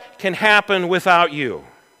that can happen without you.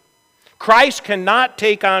 Christ cannot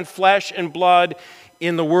take on flesh and blood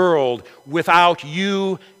in the world without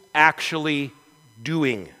you actually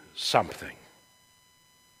doing something.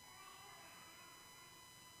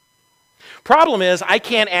 Problem is, I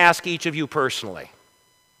can't ask each of you personally.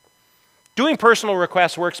 Doing personal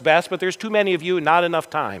requests works best, but there's too many of you and not enough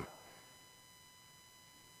time.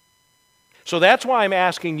 So that's why I'm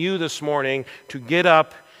asking you this morning to get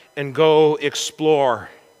up and go explore,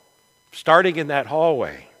 starting in that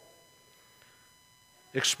hallway.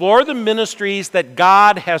 Explore the ministries that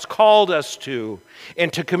God has called us to,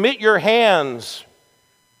 and to commit your hands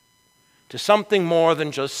to something more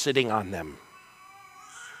than just sitting on them,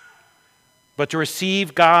 but to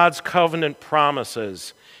receive God's covenant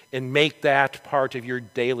promises and make that part of your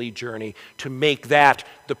daily journey, to make that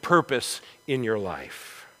the purpose in your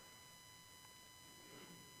life.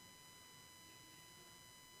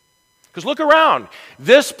 Because look around.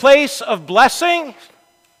 This place of blessing,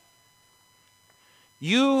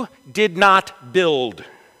 you did not build.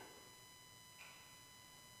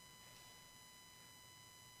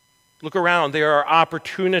 Look around. There are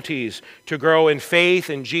opportunities to grow in faith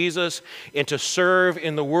in Jesus and to serve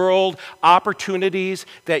in the world, opportunities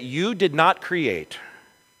that you did not create.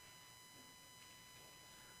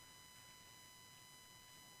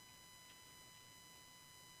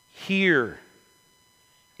 Here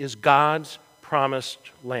is God's promised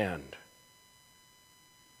land.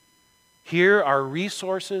 Here are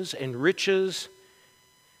resources and riches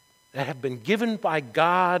that have been given by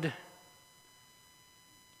God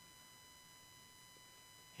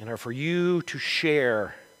and are for you to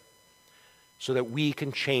share so that we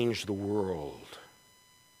can change the world.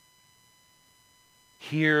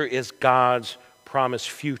 Here is God's promised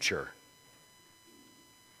future,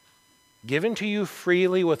 given to you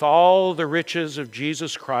freely with all the riches of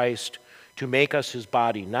Jesus Christ to make us His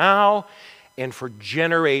body now and for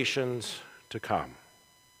generations to come.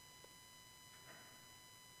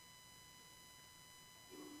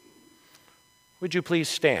 Would you please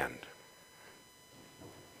stand?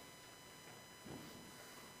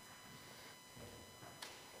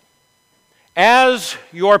 As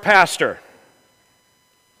your pastor,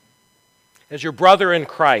 as your brother in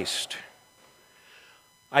Christ,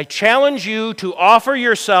 I challenge you to offer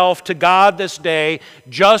yourself to God this day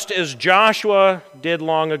just as Joshua did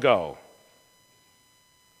long ago.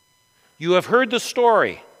 You have heard the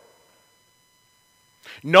story.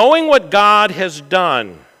 Knowing what God has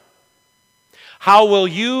done, how will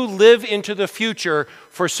you live into the future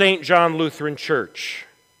for St. John Lutheran Church?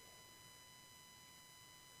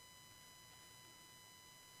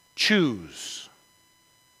 Choose.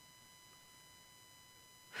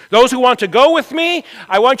 Those who want to go with me,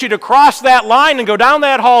 I want you to cross that line and go down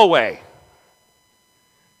that hallway.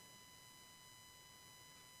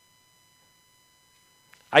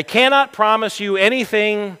 I cannot promise you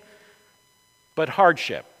anything but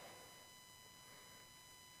hardship,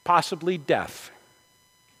 possibly death.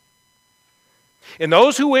 And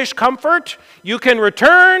those who wish comfort, you can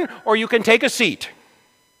return or you can take a seat.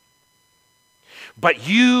 but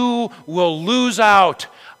you will lose out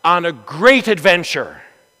on a great adventure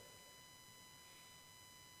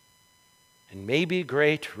and maybe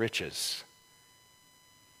great riches.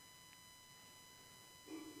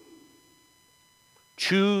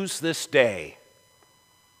 Choose this day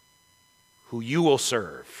who you will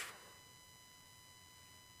serve.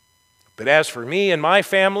 But as for me and my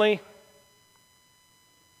family,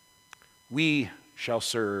 we shall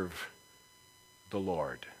serve the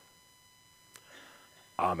Lord.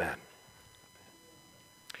 Amen.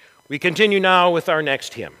 We continue now with our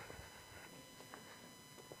next hymn.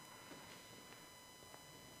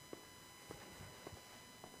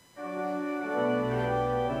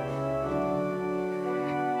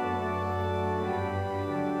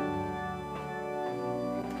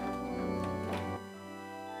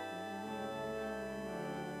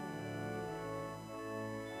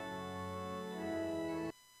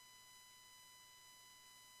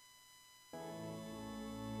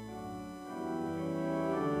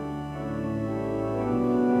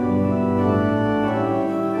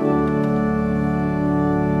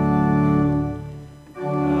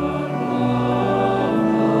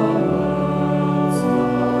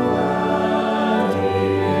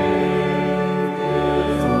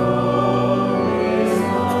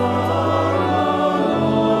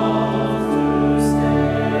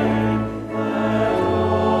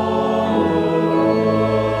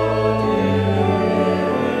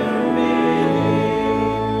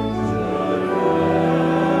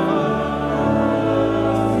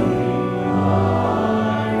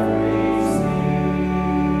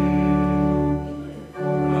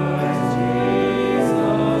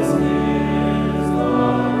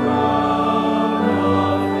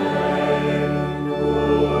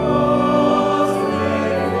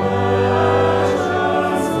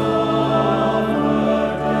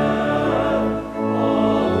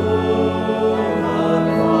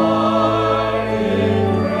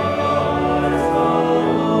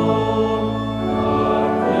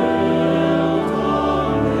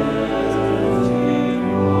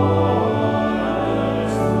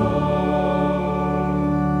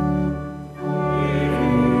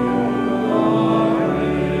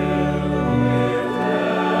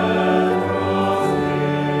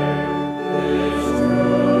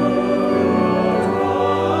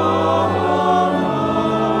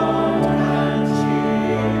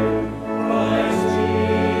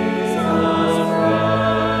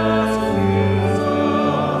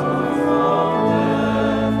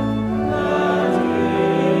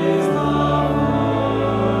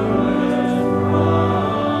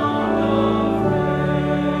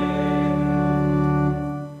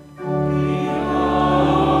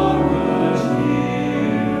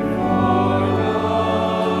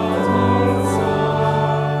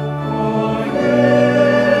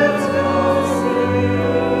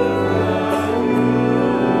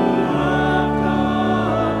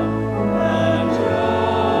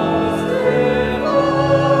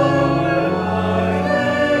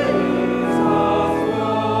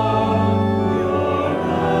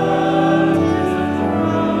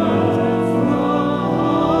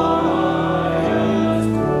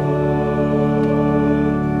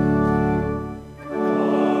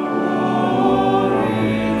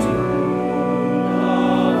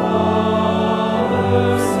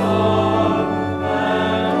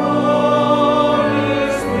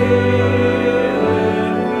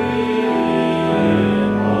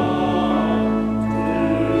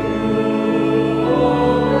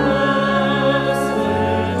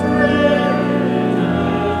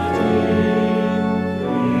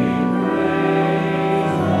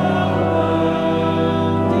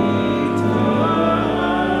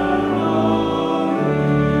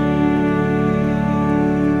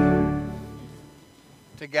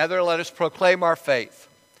 Together, let us proclaim our faith.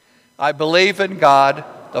 I believe in God,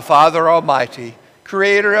 the Father Almighty,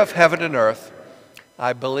 creator of heaven and earth.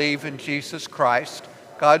 I believe in Jesus Christ,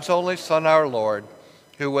 God's only Son, our Lord,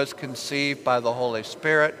 who was conceived by the Holy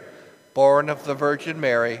Spirit, born of the Virgin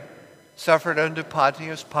Mary, suffered under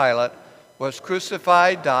Pontius Pilate, was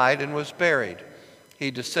crucified, died, and was buried. He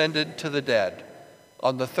descended to the dead.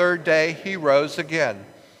 On the third day he rose again.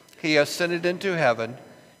 He ascended into heaven.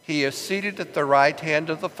 He is seated at the right hand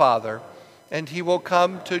of the Father, and he will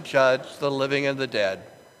come to judge the living and the dead.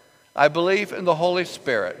 I believe in the Holy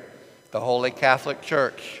Spirit, the Holy Catholic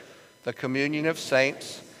Church, the communion of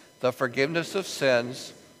saints, the forgiveness of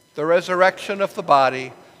sins, the resurrection of the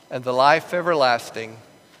body, and the life everlasting.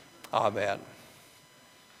 Amen.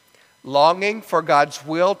 Longing for God's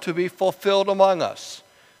will to be fulfilled among us,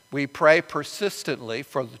 we pray persistently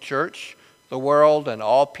for the church, the world, and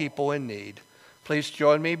all people in need. Please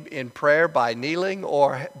join me in prayer by kneeling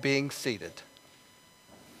or being seated.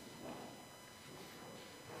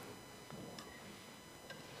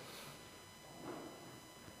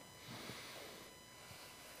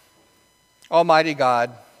 Almighty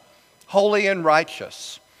God, holy and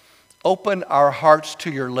righteous, open our hearts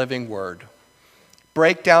to your living word.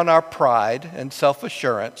 Break down our pride and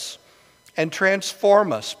self-assurance and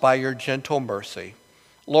transform us by your gentle mercy.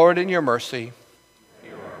 Lord, in your mercy,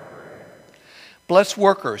 hear our prayer. Bless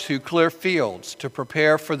workers who clear fields to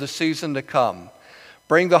prepare for the season to come.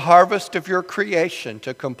 Bring the harvest of your creation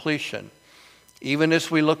to completion, even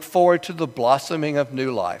as we look forward to the blossoming of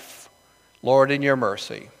new life. Lord, in your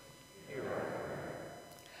mercy,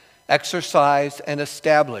 exercise and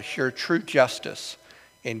establish your true justice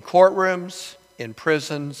in courtrooms, in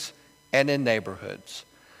prisons, and in neighborhoods.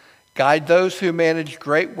 Guide those who manage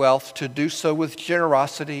great wealth to do so with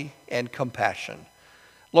generosity and compassion.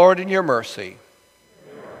 Lord, in your mercy,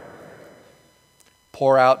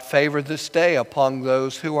 pour out favor this day upon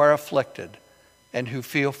those who are afflicted and who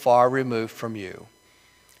feel far removed from you.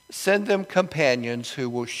 Send them companions who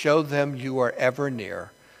will show them you are ever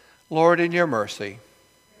near. Lord, in your mercy,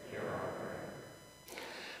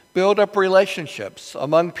 build up relationships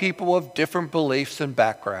among people of different beliefs and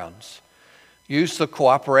backgrounds. Use the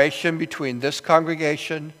cooperation between this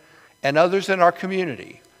congregation and others in our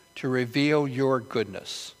community to reveal your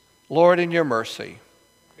goodness. Lord, in your mercy,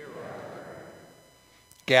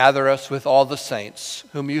 gather us with all the saints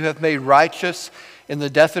whom you have made righteous in the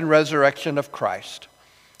death and resurrection of Christ.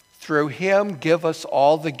 Through him, give us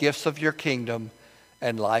all the gifts of your kingdom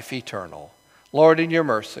and life eternal. Lord, in your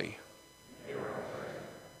mercy,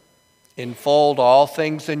 enfold all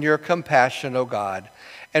things in your compassion, O God,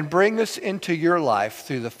 and bring us into your life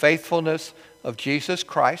through the faithfulness of Jesus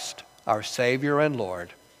Christ, our Savior and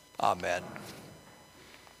Lord. Amen.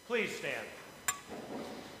 Please stand.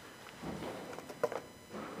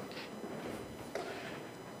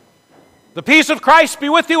 The peace of Christ be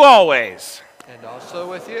with you always. And also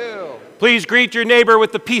with you. Please greet your neighbor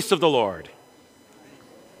with the peace of the Lord.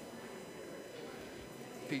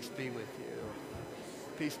 Peace be with you.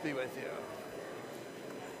 Peace be with you.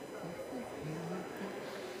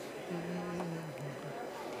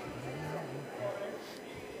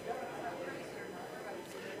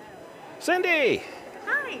 Cindy.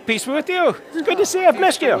 Hi. Peace be with you. It's good to see you. I've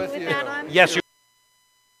missed you. With you. Yes, you.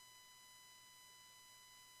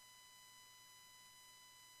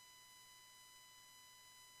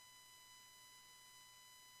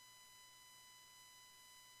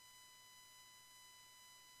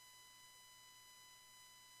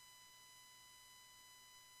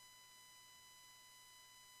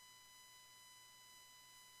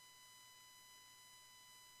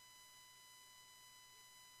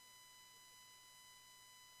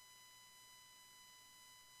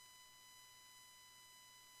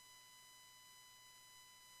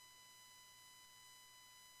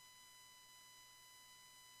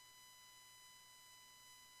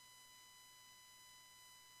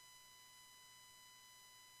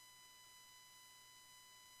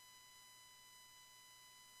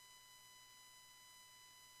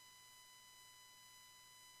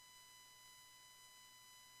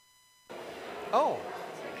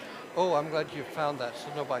 Oh, I'm glad you found that so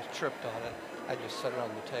nobody's tripped on it. I just set it on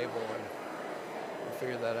the table and we'll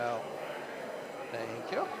figure that out.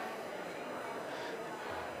 Thank you.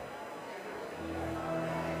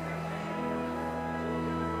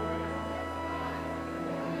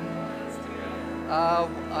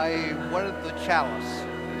 I wanted the chalice.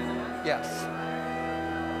 Yes.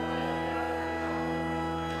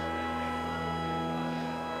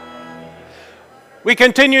 We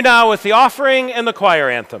continue now with the offering and the choir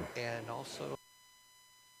anthem. And also...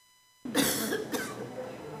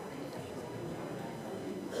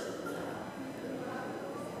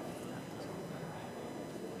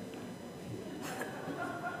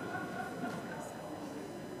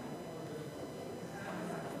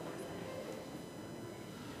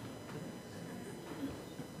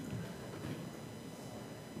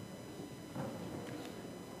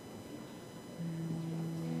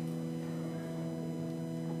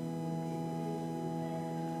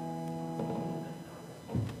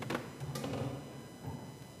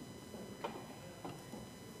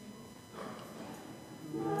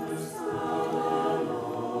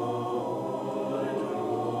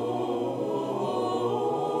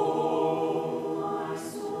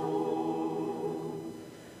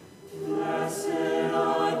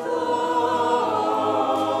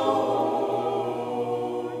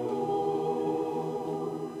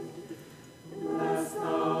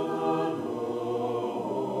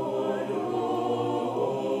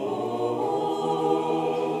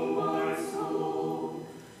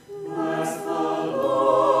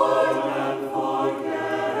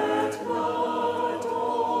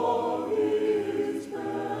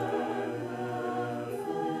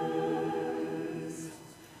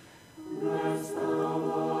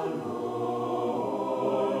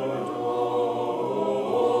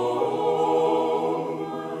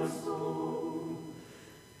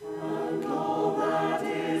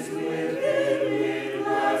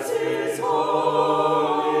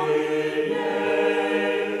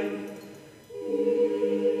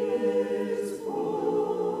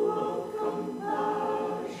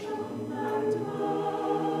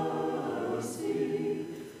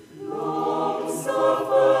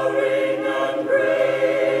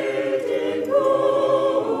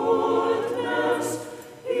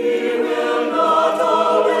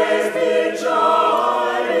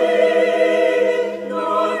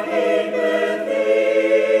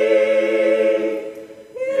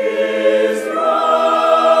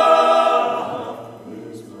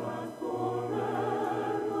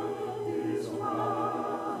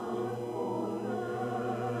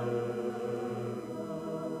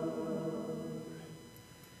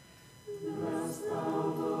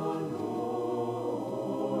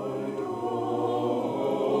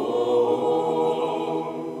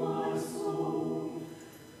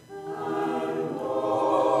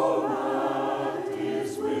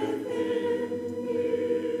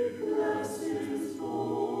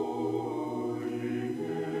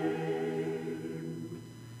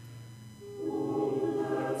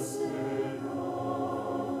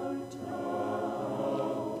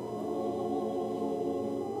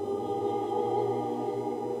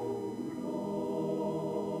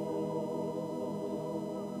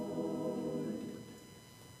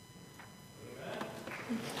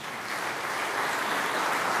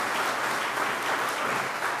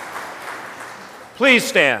 Please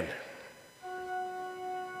stand.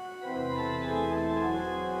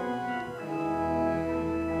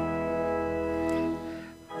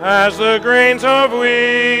 As the grains of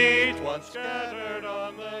wheat once scattered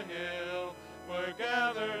on the hill were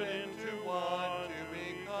gathered into one to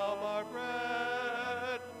become our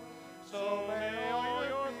bread, so may all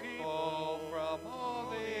your people from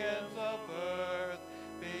all the ends of earth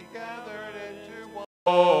be gathered into one.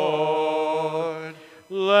 Lord,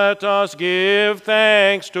 let us give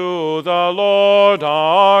thanks to the Lord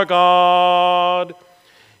our God.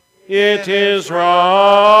 It is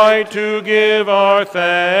right to give our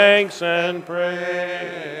thanks and praise.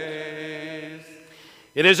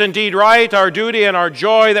 It is indeed right, our duty and our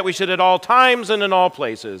joy, that we should at all times and in all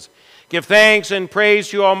places give thanks and praise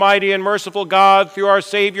to Almighty and merciful God through our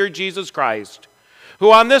Savior Jesus Christ,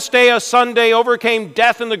 who on this day, a Sunday, overcame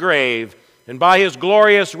death in the grave, and by his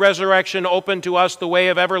glorious resurrection opened to us the way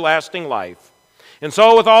of everlasting life. And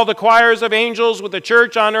so with all the choirs of angels, with the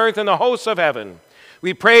church on earth and the hosts of heaven,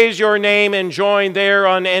 we praise your name and join their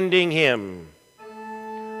unending hymn.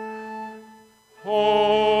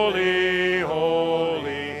 Holy,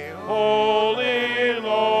 holy, holy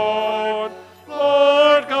Lord,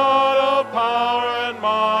 Lord God of power and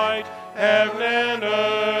might, heaven and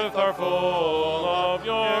earth are full of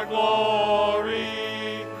your glory.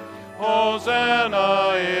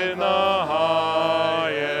 Hosanna in the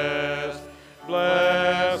highest.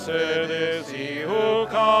 Blessed is he who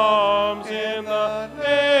comes in the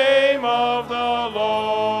name of the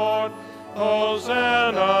Lord.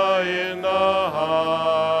 Hosanna in the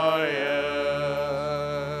highest.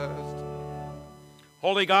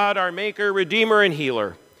 Holy God, our Maker, Redeemer, and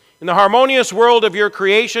Healer, in the harmonious world of your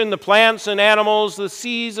creation, the plants and animals, the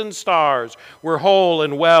seas and stars were whole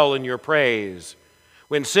and well in your praise.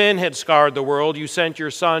 When sin had scarred the world, you sent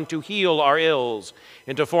your Son to heal our ills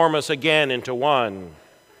and to form us again into one.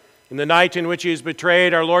 In the night in which he was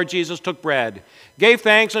betrayed, our Lord Jesus took bread, gave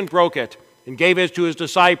thanks and broke it, and gave it to his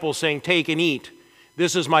disciples, saying, "Take and eat.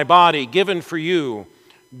 This is my body given for you.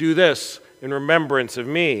 Do this in remembrance of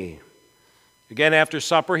me." Again after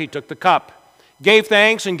supper, he took the cup, gave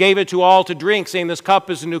thanks, and gave it to all to drink, saying, "This cup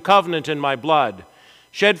is a new covenant in my blood,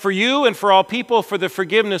 shed for you and for all people for the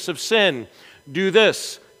forgiveness of sin. Do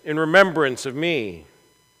this in remembrance of me."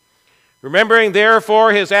 Remembering,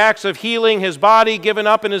 therefore, his acts of healing, his body given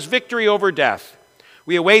up, and his victory over death,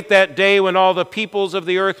 we await that day when all the peoples of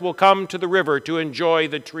the earth will come to the river to enjoy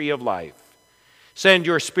the tree of life. Send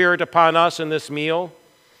your Spirit upon us in this meal.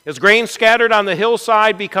 As grain scattered on the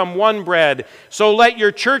hillside become one bread, so let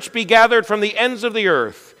your church be gathered from the ends of the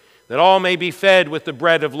earth, that all may be fed with the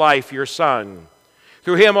bread of life, your Son.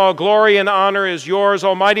 Through him all glory and honor is yours,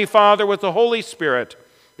 Almighty Father, with the Holy Spirit,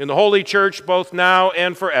 in the Holy Church, both now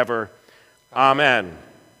and forever. Amen.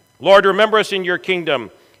 Lord, remember us in your kingdom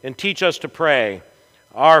and teach us to pray.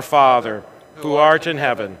 Our Father, who art in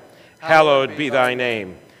heaven, hallowed be thy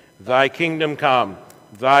name. Thy kingdom come,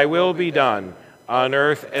 thy will be done, on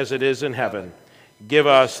earth as it is in heaven. Give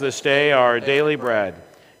us this day our daily bread,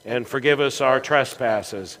 and forgive us our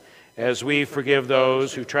trespasses, as we forgive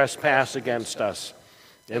those who trespass against us.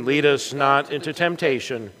 And lead us not into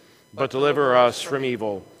temptation, but deliver us from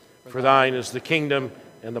evil. For thine is the kingdom,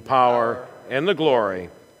 and the power, and the glory,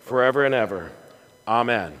 forever and ever.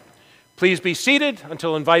 Amen. Please be seated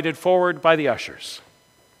until invited forward by the ushers.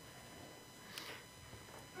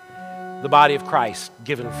 The body of Christ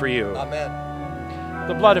given for you. Amen.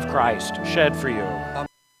 The blood of Christ shed for you.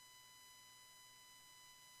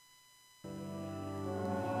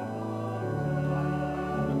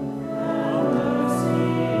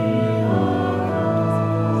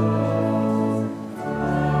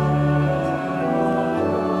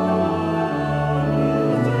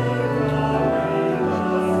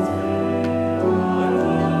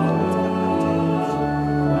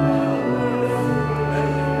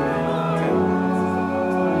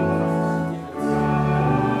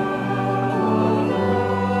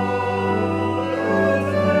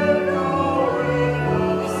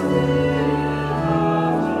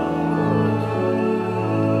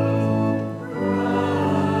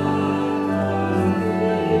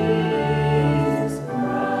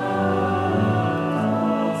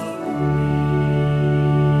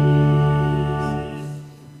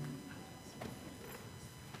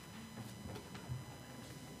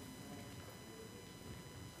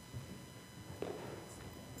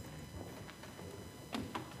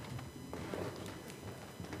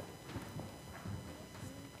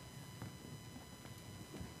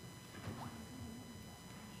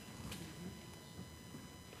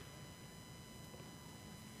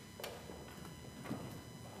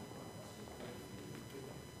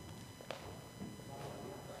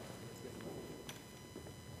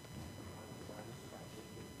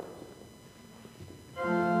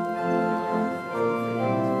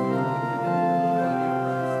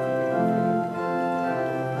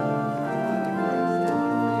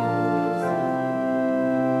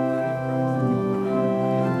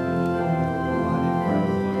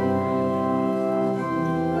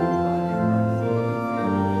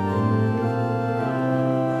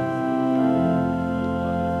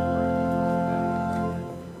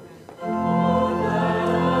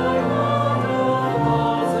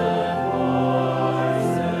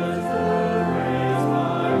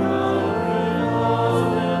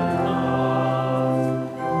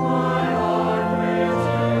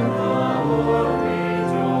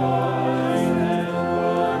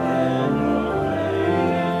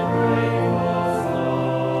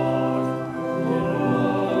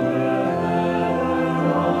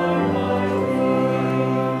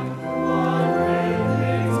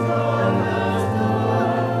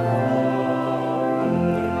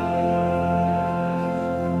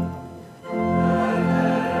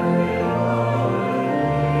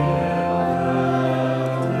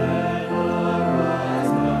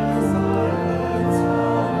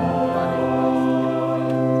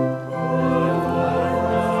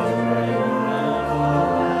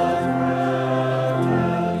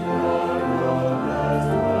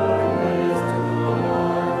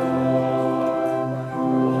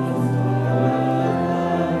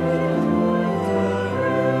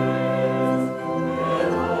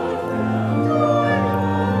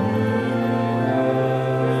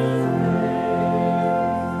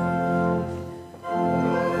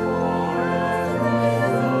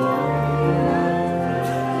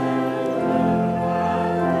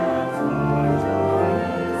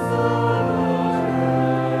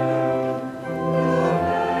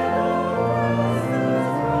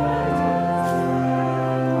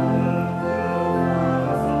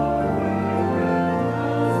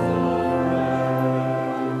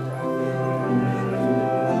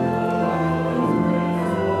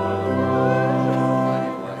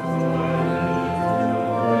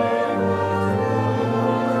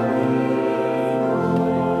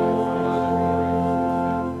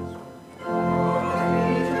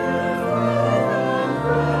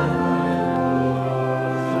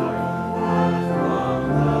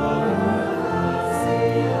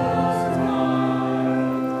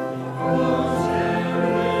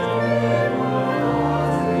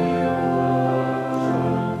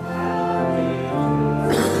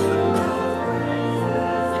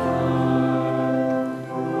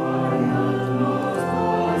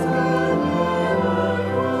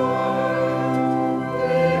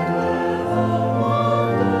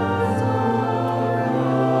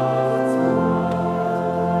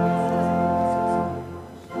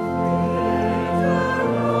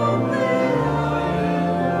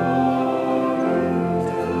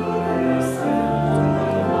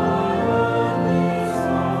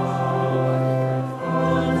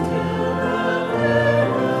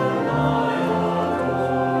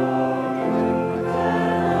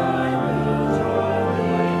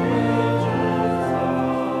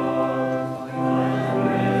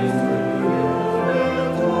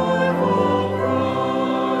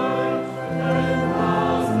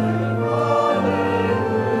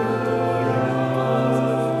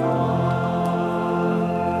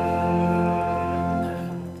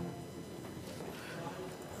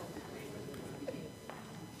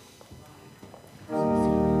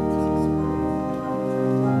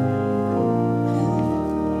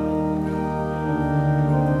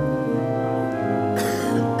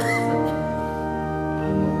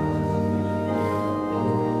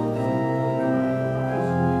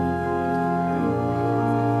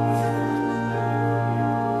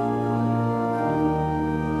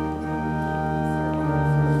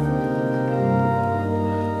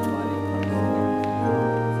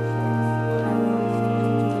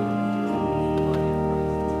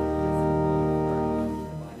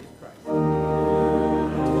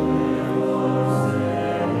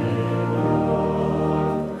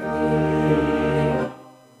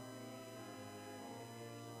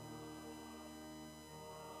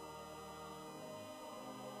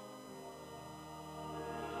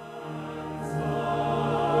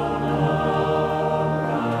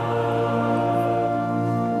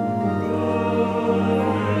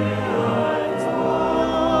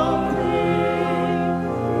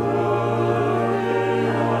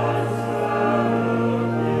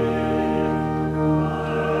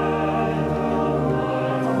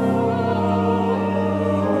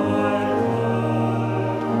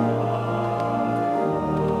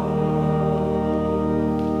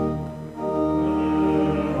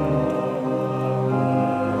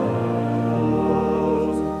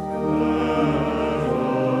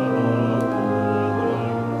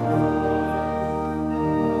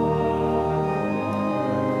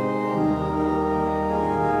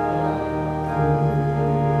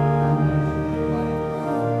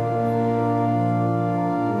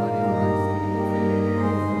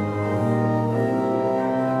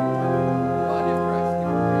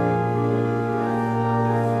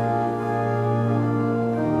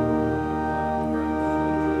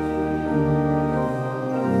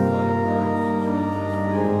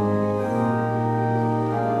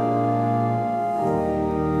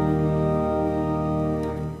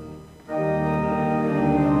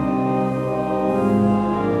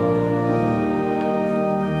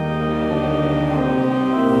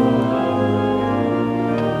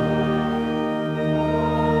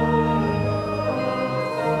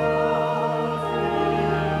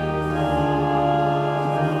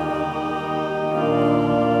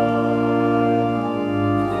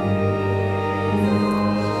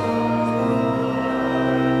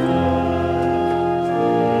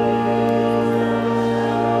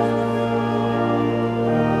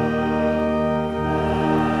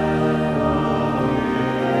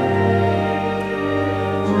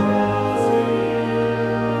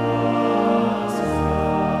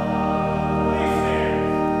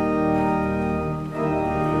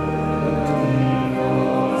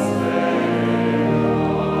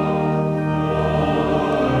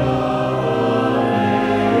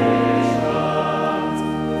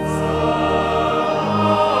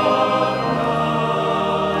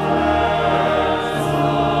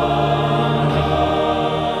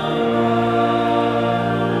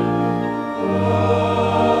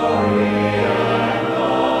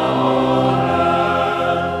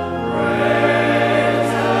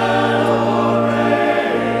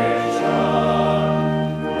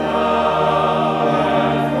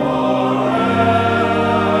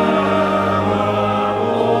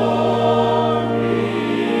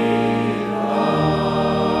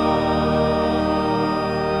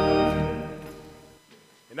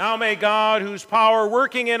 I, God, whose power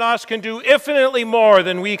working in us can do infinitely more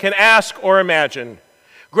than we can ask or imagine,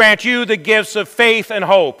 grant you the gifts of faith and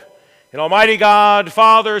hope. And Almighty God,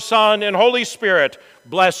 Father, Son, and Holy Spirit,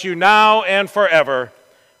 bless you now and forever.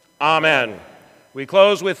 Amen. We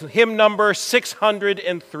close with hymn number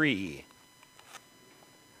 603.